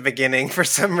was at the beginning, for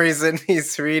some reason,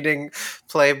 he's reading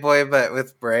Playboy, but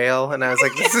with Braille. And I was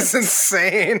like, this is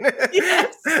insane.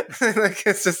 Yes. Like,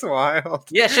 it's just wild.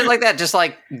 Yeah, shit like that. Just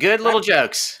like good little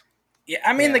jokes. Yeah,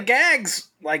 I mean, the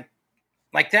gags, like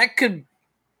that could,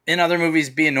 in other movies,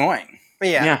 be annoying.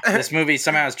 Yeah. This movie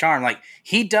somehow is charmed. Like,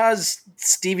 he does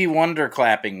Stevie Wonder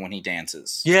clapping when he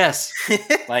dances. Yes.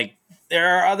 Like,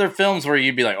 there are other films where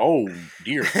you'd be like, oh,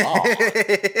 dear God.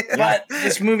 But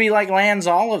this movie, like, lands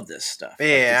all of this stuff. Like,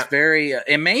 Yeah. it's very...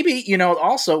 and maybe,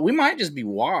 also, we might just be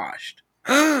washed.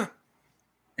 And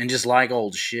just like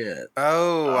old shit.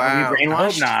 Oh, wow. We I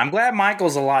hope not. I'm glad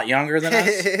Michael's a lot younger than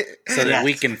us, so that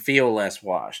we can feel less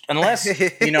washed. Unless,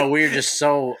 we're just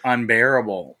so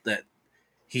unbearable that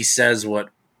he says what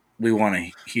we want to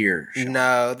hear.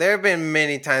 No, there have been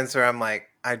many times where I'm like,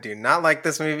 I do not like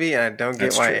this movie, and I don't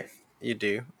get why you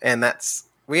do. And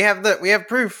we have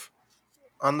proof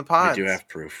on the pod. We do have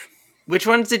proof. Which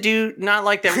ones did you not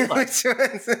like that we liked? Which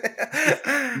ones?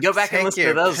 Go back and listen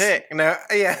to those. Pick. No,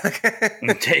 yeah.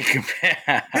 Take a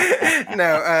back.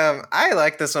 No, I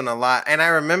like this one a lot, and I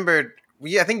remembered.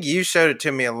 I think you showed it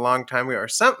to me a long time ago, or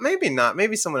maybe not.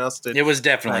 Maybe someone else did. It was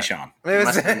definitely Sean. It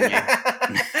was.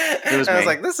 It was I was me.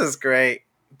 like, this is great,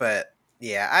 but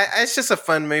yeah, it's just a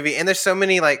fun movie, and there's so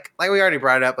many like we already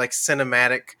brought up, like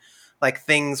cinematic, like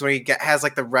things where he has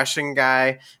like the Russian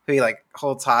guy who he like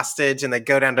holds hostage, and they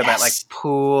go down to that like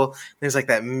pool. There's like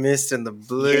that mist and the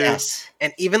blue,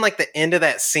 and even like the end of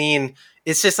that scene,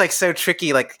 it's just like so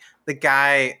tricky. Like the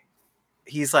guy,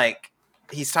 he's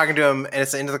talking to him, and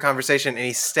it's the end of the conversation, and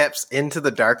he steps into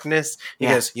the darkness. He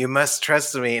goes, "You must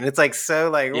trust me," and it's like so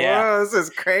like, whoa, this is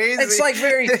crazy. It's like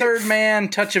very Third Man,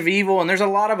 Touch of Evil, and there's a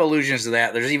lot of allusions to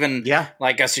that. There's even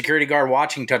like a security guard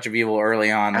watching Touch of Evil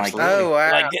early on. Absolutely. Like, oh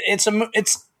wow, like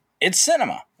it's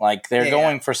cinema. Like they're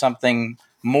going for something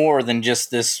more than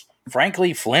just this,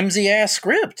 frankly, flimsy ass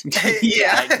script.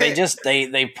 Yeah, like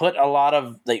they put a lot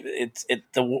of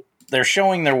they're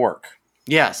showing their work.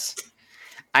 Yes.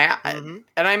 And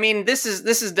I mean, this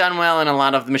is done well in a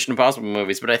lot of the Mission Impossible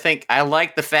movies, but I think I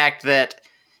like the fact that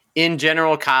in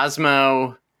general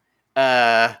Cosmo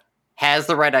has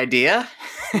the right idea.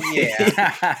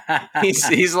 Yeah.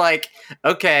 he's like,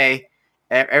 okay,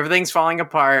 everything's falling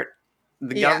apart.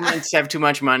 The governments have too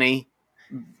much money.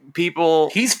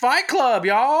 He's Fight Club,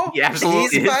 y'all. Yeah, absolutely.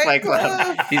 He's He's Fight Fight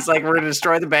Club. He's like, we're going to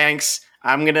destroy the banks.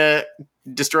 I'm going to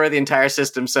destroy the entire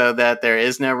system so that there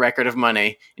is no record of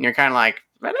money. And you're kind of like,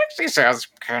 that actually sounds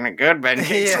kind of good, Ben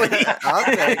Kingsley.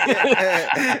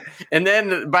 Okay. And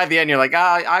then by the end, you're like,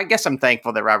 I guess I'm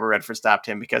thankful that Robert Redford stopped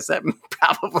him, because that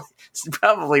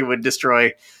probably would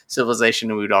destroy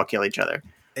civilization and we would all kill each other.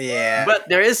 Yeah. But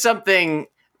there is something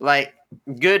like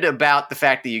good about the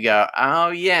fact that you go, oh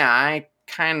yeah, I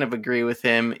kind of agree with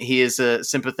him. He is a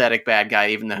sympathetic bad guy,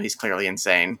 even though he's clearly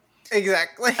insane.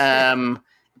 Exactly. And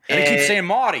he keeps saying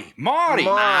Marty.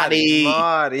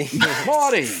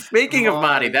 Speaking of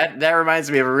Marty, that reminds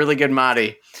me of a really good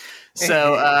Marty.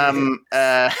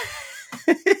 So,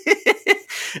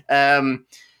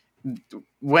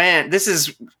 when this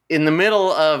is in the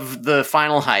middle of the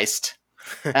final heist,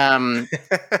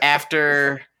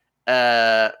 after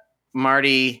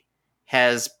Marty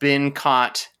has been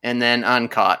caught and then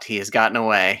uncaught, he has gotten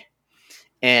away,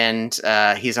 and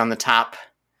he's on the top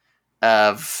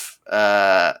of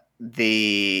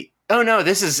the. Oh no,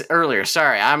 this is earlier.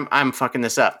 Sorry, I'm fucking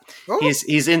this up. Ooh.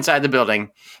 He's inside the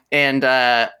building, and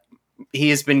he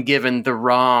has been given the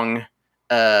wrong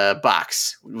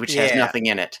box, which has nothing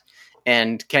in it.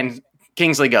 And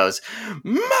Kingsley goes,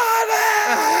 Marty!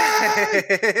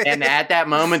 And at that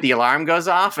moment, the alarm goes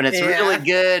off, and it's a really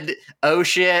good oh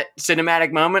shit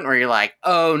cinematic moment where you're like,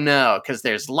 oh no, because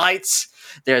there's lights,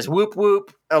 there's whoop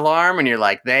whoop alarm, and you're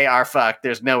like, they are fucked.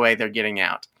 There's no way they're getting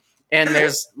out. And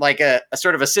there's like a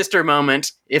sort of a sister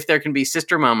moment, if there can be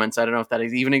sister moments. I don't know if that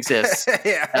even exists.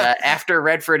 After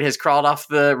Redford has crawled off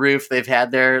the roof, they've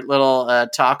had their little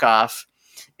talk off,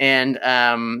 and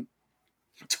they've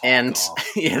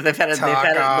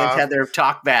had their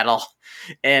talk battle.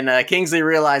 And Kingsley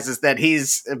realizes that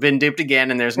he's been duped again,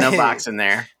 and there's no box in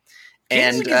there.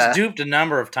 Kingsley gets duped a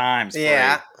number of times.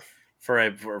 For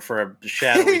a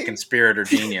shadowy conspirator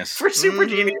genius. For super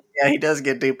genius, he does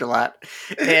get duped a lot.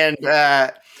 And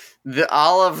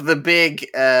all of the big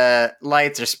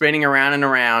lights are spinning around and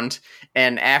around.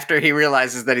 And after he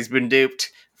realizes that he's been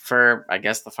duped for, I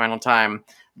guess, the final time,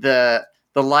 the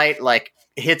light like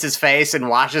hits his face and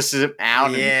washes him out,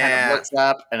 and he kind of looks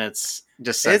up, and it's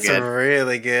just so good. It's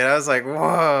really good. I was like,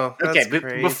 whoa. Okay,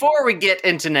 before we get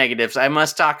into negatives, I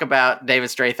must talk about David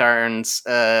Strathairn's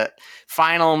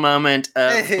final moment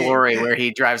of glory where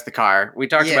he drives the car. We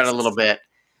talked about it a little bit.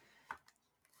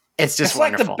 It's just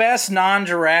wonderful. Like the best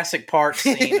non-Jurassic Park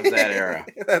scene of that era.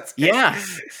 That's good. Yeah.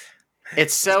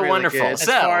 It's so really wonderful. Good. As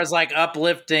far as like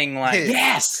uplifting, like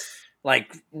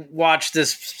like watch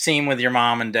this scene with your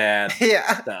mom and dad.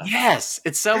 Stuff. Yes,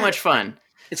 it's so much fun.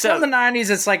 It's from the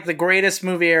 90s. It's like the greatest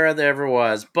movie era there ever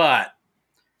was, but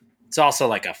it's also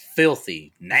like a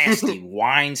filthy, nasty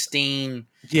Weinstein.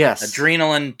 Yes.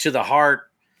 Adrenaline to the heart,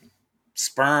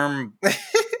 sperm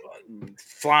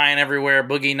flying everywhere,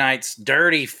 boogie nights,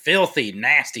 dirty, filthy,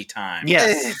 nasty time.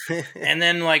 Yes. And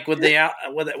then like with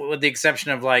the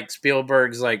exception of like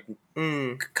Spielberg's like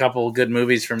couple good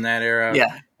movies from that era.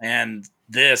 Yeah. And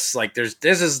this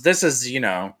is, you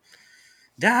know,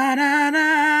 da na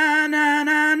na na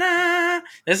na na.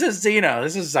 This is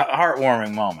a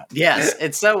heartwarming moment. Yes,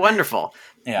 it's so wonderful.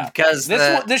 Yeah, because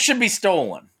this should be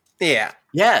stolen. Yeah.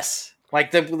 Yes.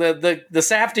 Like the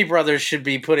Safdie brothers should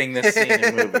be putting this scene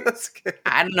in movies.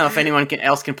 I don't know if anyone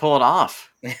else can pull it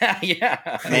off.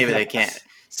 Yeah. Maybe they can't.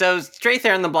 So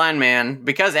Strathairn the blind man,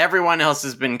 because everyone else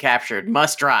has been captured,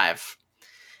 must drive.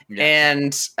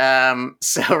 And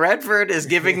so Redford is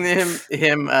giving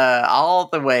him all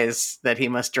the ways that he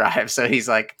must drive. So he's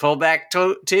like, pull back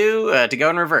to go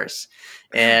in reverse.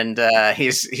 And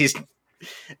he's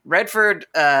Redford,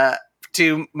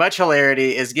 to much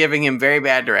hilarity, is giving him very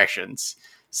bad directions.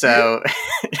 So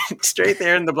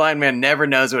Strathairn the blind man never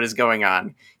knows what is going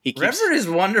on. Redford is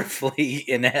wonderfully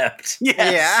inept. Yes.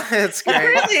 Yeah, it's great. He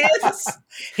really is.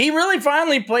 He really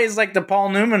finally plays like the Paul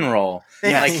Newman role.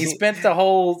 Yes. Like he spent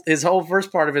his whole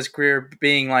first part of his career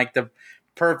being like the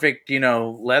perfect, you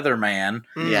know, Leatherman.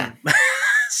 Yeah.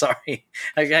 Sorry.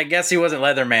 I guess he wasn't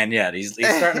Leatherman yet. He's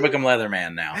starting to become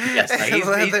Leatherman now. Yes. He's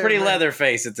pretty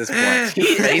Leatherface at this point.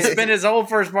 He spent his whole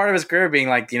first part of his career being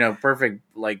like, you know, perfect,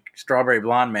 like strawberry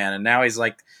blonde man. And now he's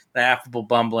like the affable,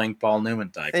 bumbling Paul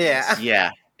Newman type. Yeah. Yeah.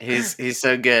 He's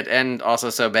so good and also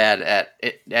so bad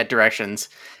at directions.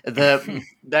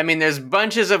 There's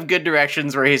bunches of good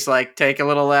directions where he's like, take a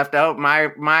little left. Oh,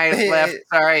 my left,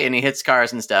 sorry, and he hits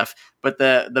cars and stuff. But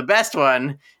the best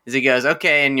one is he goes,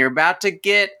 okay, and you're about to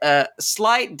get a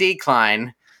slight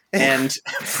decline, and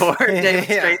poor David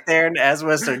Strathairn as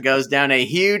Whistler goes down a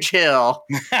huge hill,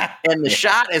 and the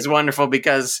shot is wonderful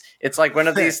because it's like one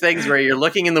of these things where you're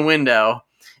looking in the window,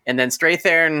 and then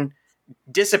Strathairn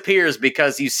disappears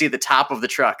because you see the top of the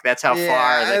truck. That's how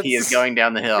far that he is going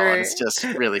down the hill. And it's just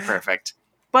really perfect.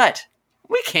 But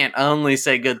we can't only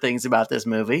say good things about this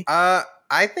movie.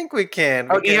 I think we can.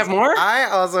 Oh, do you have more? I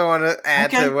also want to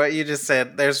add to what you just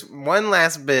said. There's one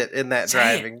last bit in that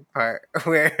driving part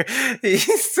where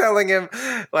he's telling him,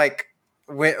 like,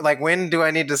 when do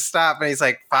I need to stop? And he's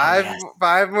like,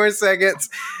 five more seconds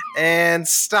and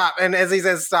stop. And as he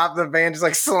says stop, the van just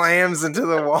like slams into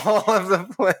the wall of the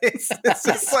place. It's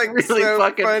just like really so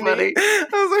fucking funny. I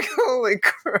was like, holy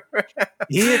crap.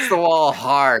 He hits the wall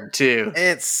hard too.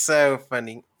 It's so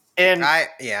funny. And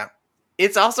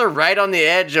it's also right on the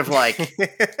edge of like,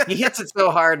 he hits it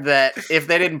so hard that if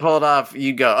they didn't pull it off,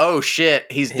 you'd go, oh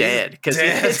shit, he's dead. Because he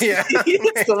hits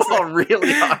the wall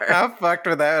really hard. How fucked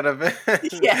would that have been?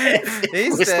 Yes.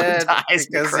 He's dead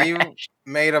because he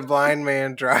made a blind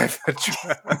man drive a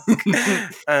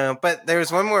truck. But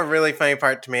there's one more really funny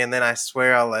part to me, and then I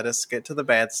swear I'll let us get to the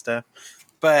bad stuff.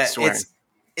 But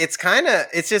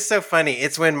it's just so funny.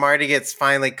 It's when Marty gets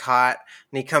finally caught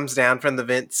and he comes down from the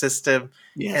vent system.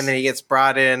 Yes. And then he gets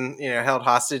brought in, held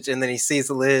hostage, and then he sees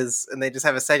Liz, and they just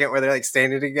have a second where they're like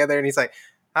standing together, and he's like,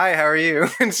 hi, how are you?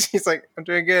 And she's like, I'm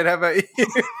doing good. How about you?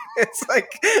 It's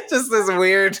like just this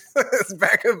weird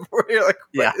back and forth. You're like,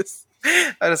 what is?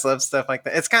 I just love stuff like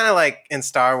that. It's kind of like in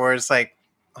Star Wars, like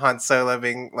Han Solo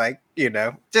being like,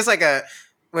 just like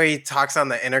where he talks on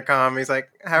the intercom. He's like,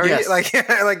 how are you? Like,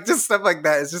 like just stuff like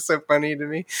that. It's just so funny to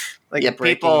me. Like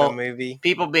breaking the movie.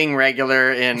 People being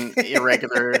regular in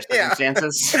irregular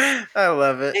circumstances. I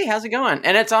love it. Hey, how's it going?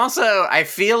 And it's also, I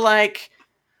feel like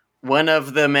one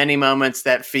of the many moments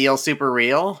that feel super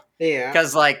real. Yeah.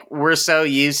 Because like we're so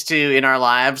used to in our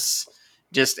lives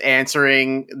just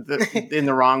answering in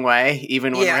the wrong way,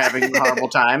 even when we're having horrible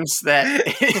times, that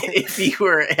if you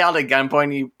were held at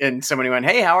gunpoint and somebody went,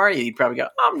 hey, how are you? You'd probably go,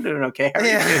 I'm doing okay. How are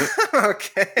you?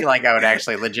 Okay. I feel like I would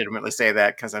actually legitimately say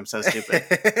that because I'm so stupid.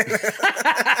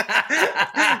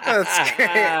 That's great.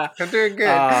 I'm doing good.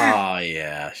 Oh,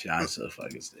 yeah. Sean's so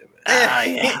fucking stupid.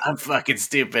 I'm fucking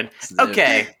stupid.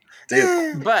 Okay.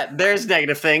 But there's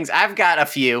negative things. I've got a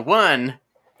few. One,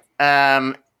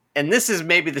 and this is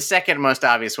maybe the second most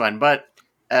obvious one, but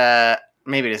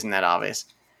maybe it isn't that obvious.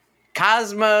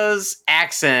 Cosmo's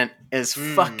accent is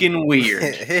fucking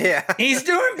weird. Yeah. He's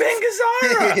doing Ben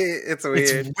Gazzara. It's weird.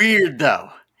 It's weird,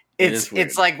 though.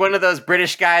 It's like one of those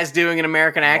British guys doing an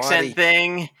American accent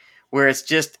thing where it's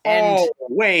just...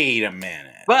 wait a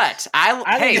minute. But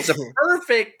I think it's a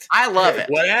perfect... I love it.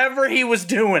 Whatever he was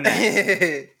doing.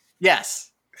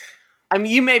 Yes. I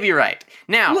mean, you may be right.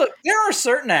 Now, look, there are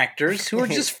certain actors who are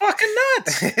just fucking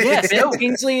nuts. Yes, Ben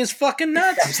Kingsley is fucking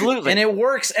nuts. Absolutely. And it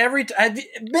works every time.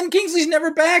 Ben Kingsley's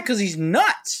never bad because he's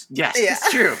nuts. Yes,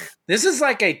 it's true. This is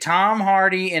like a Tom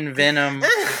Hardy in Venom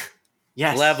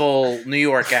level New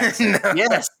York accent. No.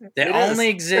 Yes. That only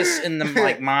exists in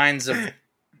the minds of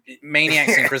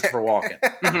maniacs and Christopher Walken.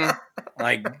 Mm-hmm.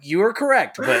 Like, you are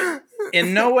correct, but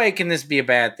in no way can this be a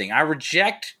bad thing. I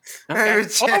reject.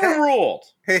 Overruled.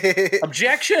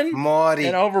 Objection. Marty.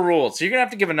 And overruled. So you're going to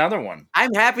have to give another one.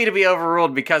 I'm happy to be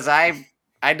overruled because I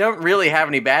don't really have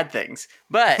any bad things.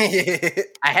 But I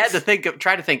had to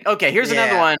try to think, okay, here's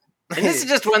another one. And this is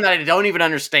just one that I don't even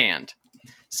understand.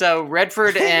 So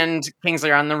Redford and Kingsley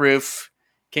are on the roof.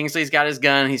 Kingsley's got his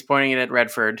gun. He's pointing it at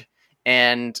Redford.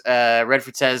 And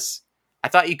Redford says, I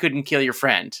thought you couldn't kill your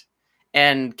friend.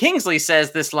 And Kingsley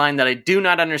says this line that I do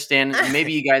not understand. And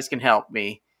maybe you guys can help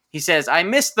me. He says, I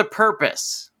missed the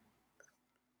purpose.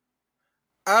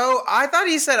 Oh, I thought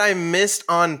he said I missed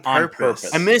on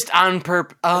purpose. I missed on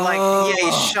purpose. Oh. Like,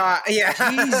 he shot. Yeah.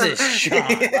 Jesus, Sean.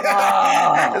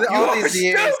 All these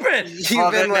years. Stupid.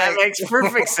 That makes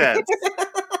perfect sense.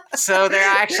 So there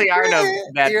actually are no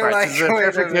bad parts. Like, it's a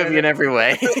perfect movie in every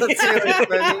way. That's really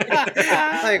funny.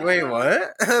 Like, wait,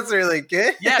 what? That's really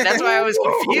good. Yeah, that's why I was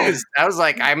confused. I was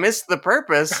like, I missed the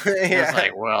purpose. I was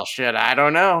like, well, shit, I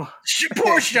don't know.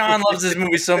 Poor Sean loves this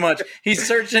movie so much. He's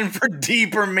searching for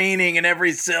deeper meaning in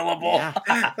every syllable.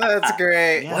 Yeah. That's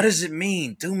great. Yeah. What does it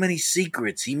mean? Too many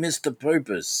secrets. He missed the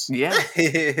purpose. Yeah.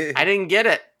 I didn't get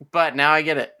it, but now I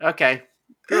get it. Okay.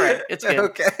 Great. It's good.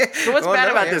 Okay. So what's bad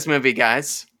about this movie,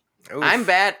 guys? Oof. I'm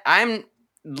bad.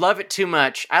 Love it too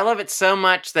much. I love it so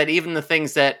much that even the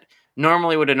things that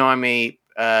normally would annoy me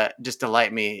just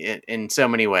delight me in so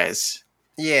many ways.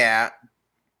 Yeah.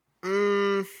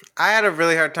 I had a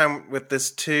really hard time with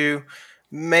this too.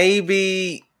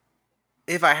 Maybe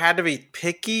if I had to be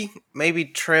picky, maybe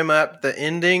trim up the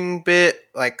ending bit,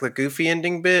 like the goofy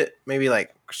ending bit. Maybe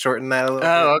like shorten that a little bit.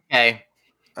 Oh, okay.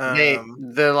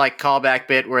 The like callback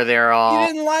bit where they're all... You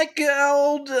didn't like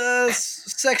old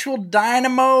sexual dead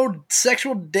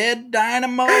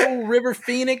dynamo, River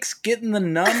Phoenix getting the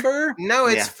number? No,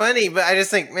 it's funny, but I just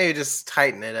think maybe just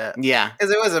tighten it up. Yeah. Because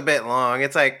it was a bit long.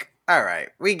 It's like, all right,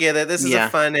 we get it. This is a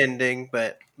fun ending,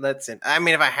 but let's... I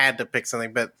mean, if I had to pick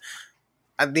something, but...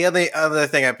 The other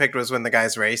thing I picked was when the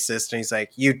guy's racist and he's like,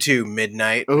 "You too,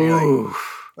 midnight." Ooh. Like,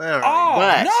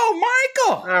 But, no,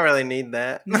 Michael! I don't really need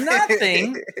that.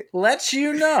 Nothing lets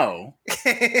you know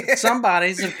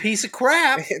somebody's a piece of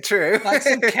crap. True. Like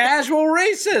some casual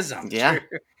racism. Yeah.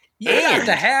 True. You have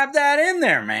to have that in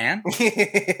there, man.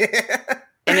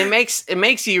 And it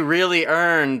makes you really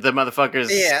earn the motherfuckers.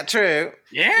 Yeah, true.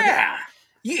 Yeah.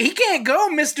 He can't go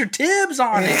Mr. Tibbs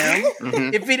on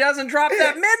him if he doesn't drop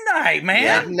that midnight,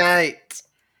 man. Midnight.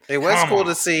 It was cool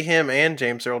to see him and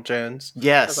James Earl Jones.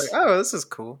 Yes. I was like, oh, this is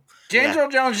cool. James Earl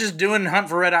Jones just doing Hunt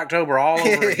for Red October all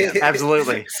over again.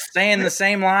 Absolutely. Saying the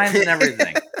same lines and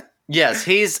everything. Yes,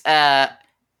 he's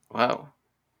whoa.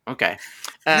 Okay.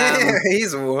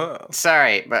 He's whoa.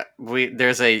 Sorry, but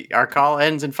our call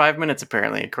ends in 5 minutes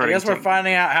apparently. I guess we're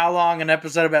finding out how long an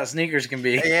episode about sneakers can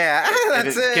be. Yeah,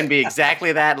 that's it. Can be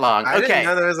exactly that long. I didn't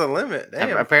know there was a limit.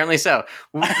 Damn. Apparently so.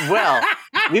 Well,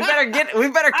 we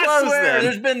better close then.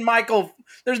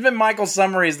 There's been Michael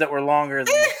summaries that were longer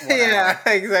than yeah,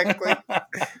 exactly.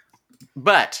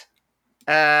 But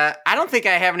I don't think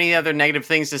I have any other negative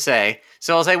things to say.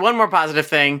 So I'll say one more positive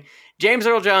thing. James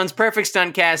Earl Jones, perfect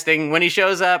stunt casting. When he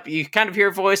shows up, you kind of hear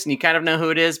a voice and you kind of know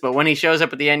who it is, but when he shows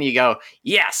up at the end, you go,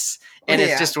 yes. And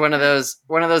it's just one of those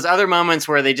other moments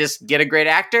where they just get a great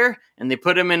actor and they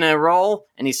put him in a role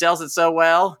and he sells it so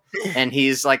well and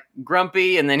he's like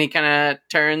grumpy and then he kind of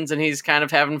turns and he's kind of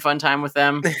having a fun time with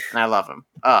them. And I love him.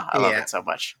 Oh, I love it so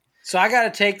much. So I got a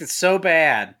take that's so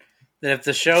bad that if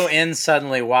the show ends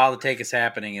suddenly while the take is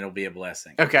happening, it'll be a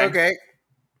blessing. Okay.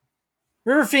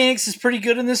 River Phoenix is pretty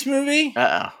good in this movie.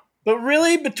 Uh-oh. But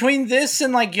really, between this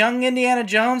and like young Indiana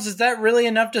Jones, is that really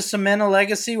enough to cement a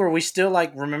legacy where we still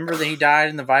like remember that he died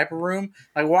in the Viper Room?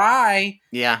 Like, why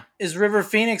is River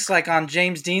Phoenix like on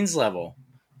James Dean's level?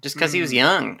 Just because he was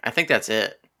young. I think that's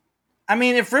it. I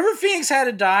mean, if River Phoenix had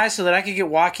to die so that I could get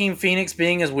Joaquin Phoenix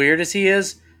being as weird as he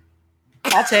is,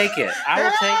 I'll take it. I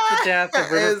will take the death of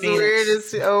River Phoenix. Weird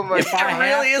as, oh my if I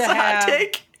really is a hot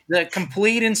take. The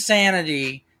complete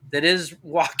insanity that is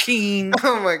Joaquin.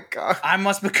 Oh my god. I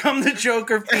must become the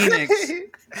Joker Phoenix.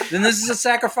 Then this is a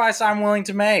sacrifice I'm willing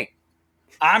to make.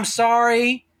 I'm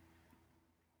sorry.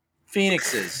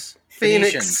 Phoenixes.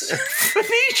 Phoenicians.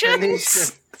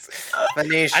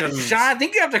 John, I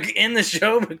think you have to end the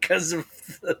show because of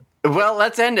Well,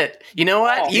 let's end it. You know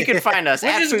what? You can find us.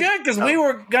 Which is good because we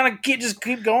were going to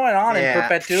keep going on in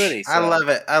perpetuity. So. I love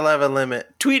it. I love a limit.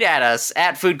 Tweet at us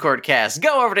at Food Court Cast.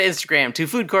 Go over to Instagram to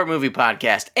Food Court Movie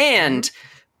Podcast and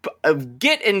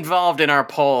get involved in our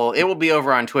poll. It will be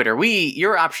over on Twitter.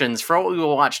 Your options for what we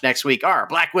will watch next week are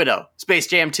Black Widow, Space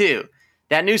Jam 2,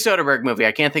 that new Soderbergh movie,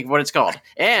 I can't think of what it's called,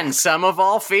 and Sum of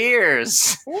All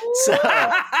Fears. So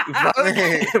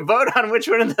vote on which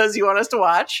one of those you want us to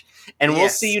watch, and we'll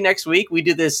see you next week. We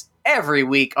do this every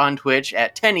week on Twitch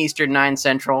at 10 Eastern, 9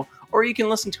 Central, or you can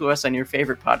listen to us on your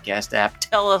favorite podcast app.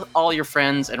 Tell all your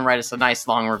friends and write us a nice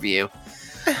long review.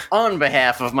 On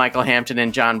behalf of Michael Hampton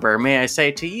and John Burr, may I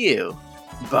say to you,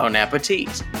 bon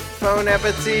appetit. Bon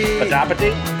appetit. Bon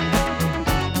appetit.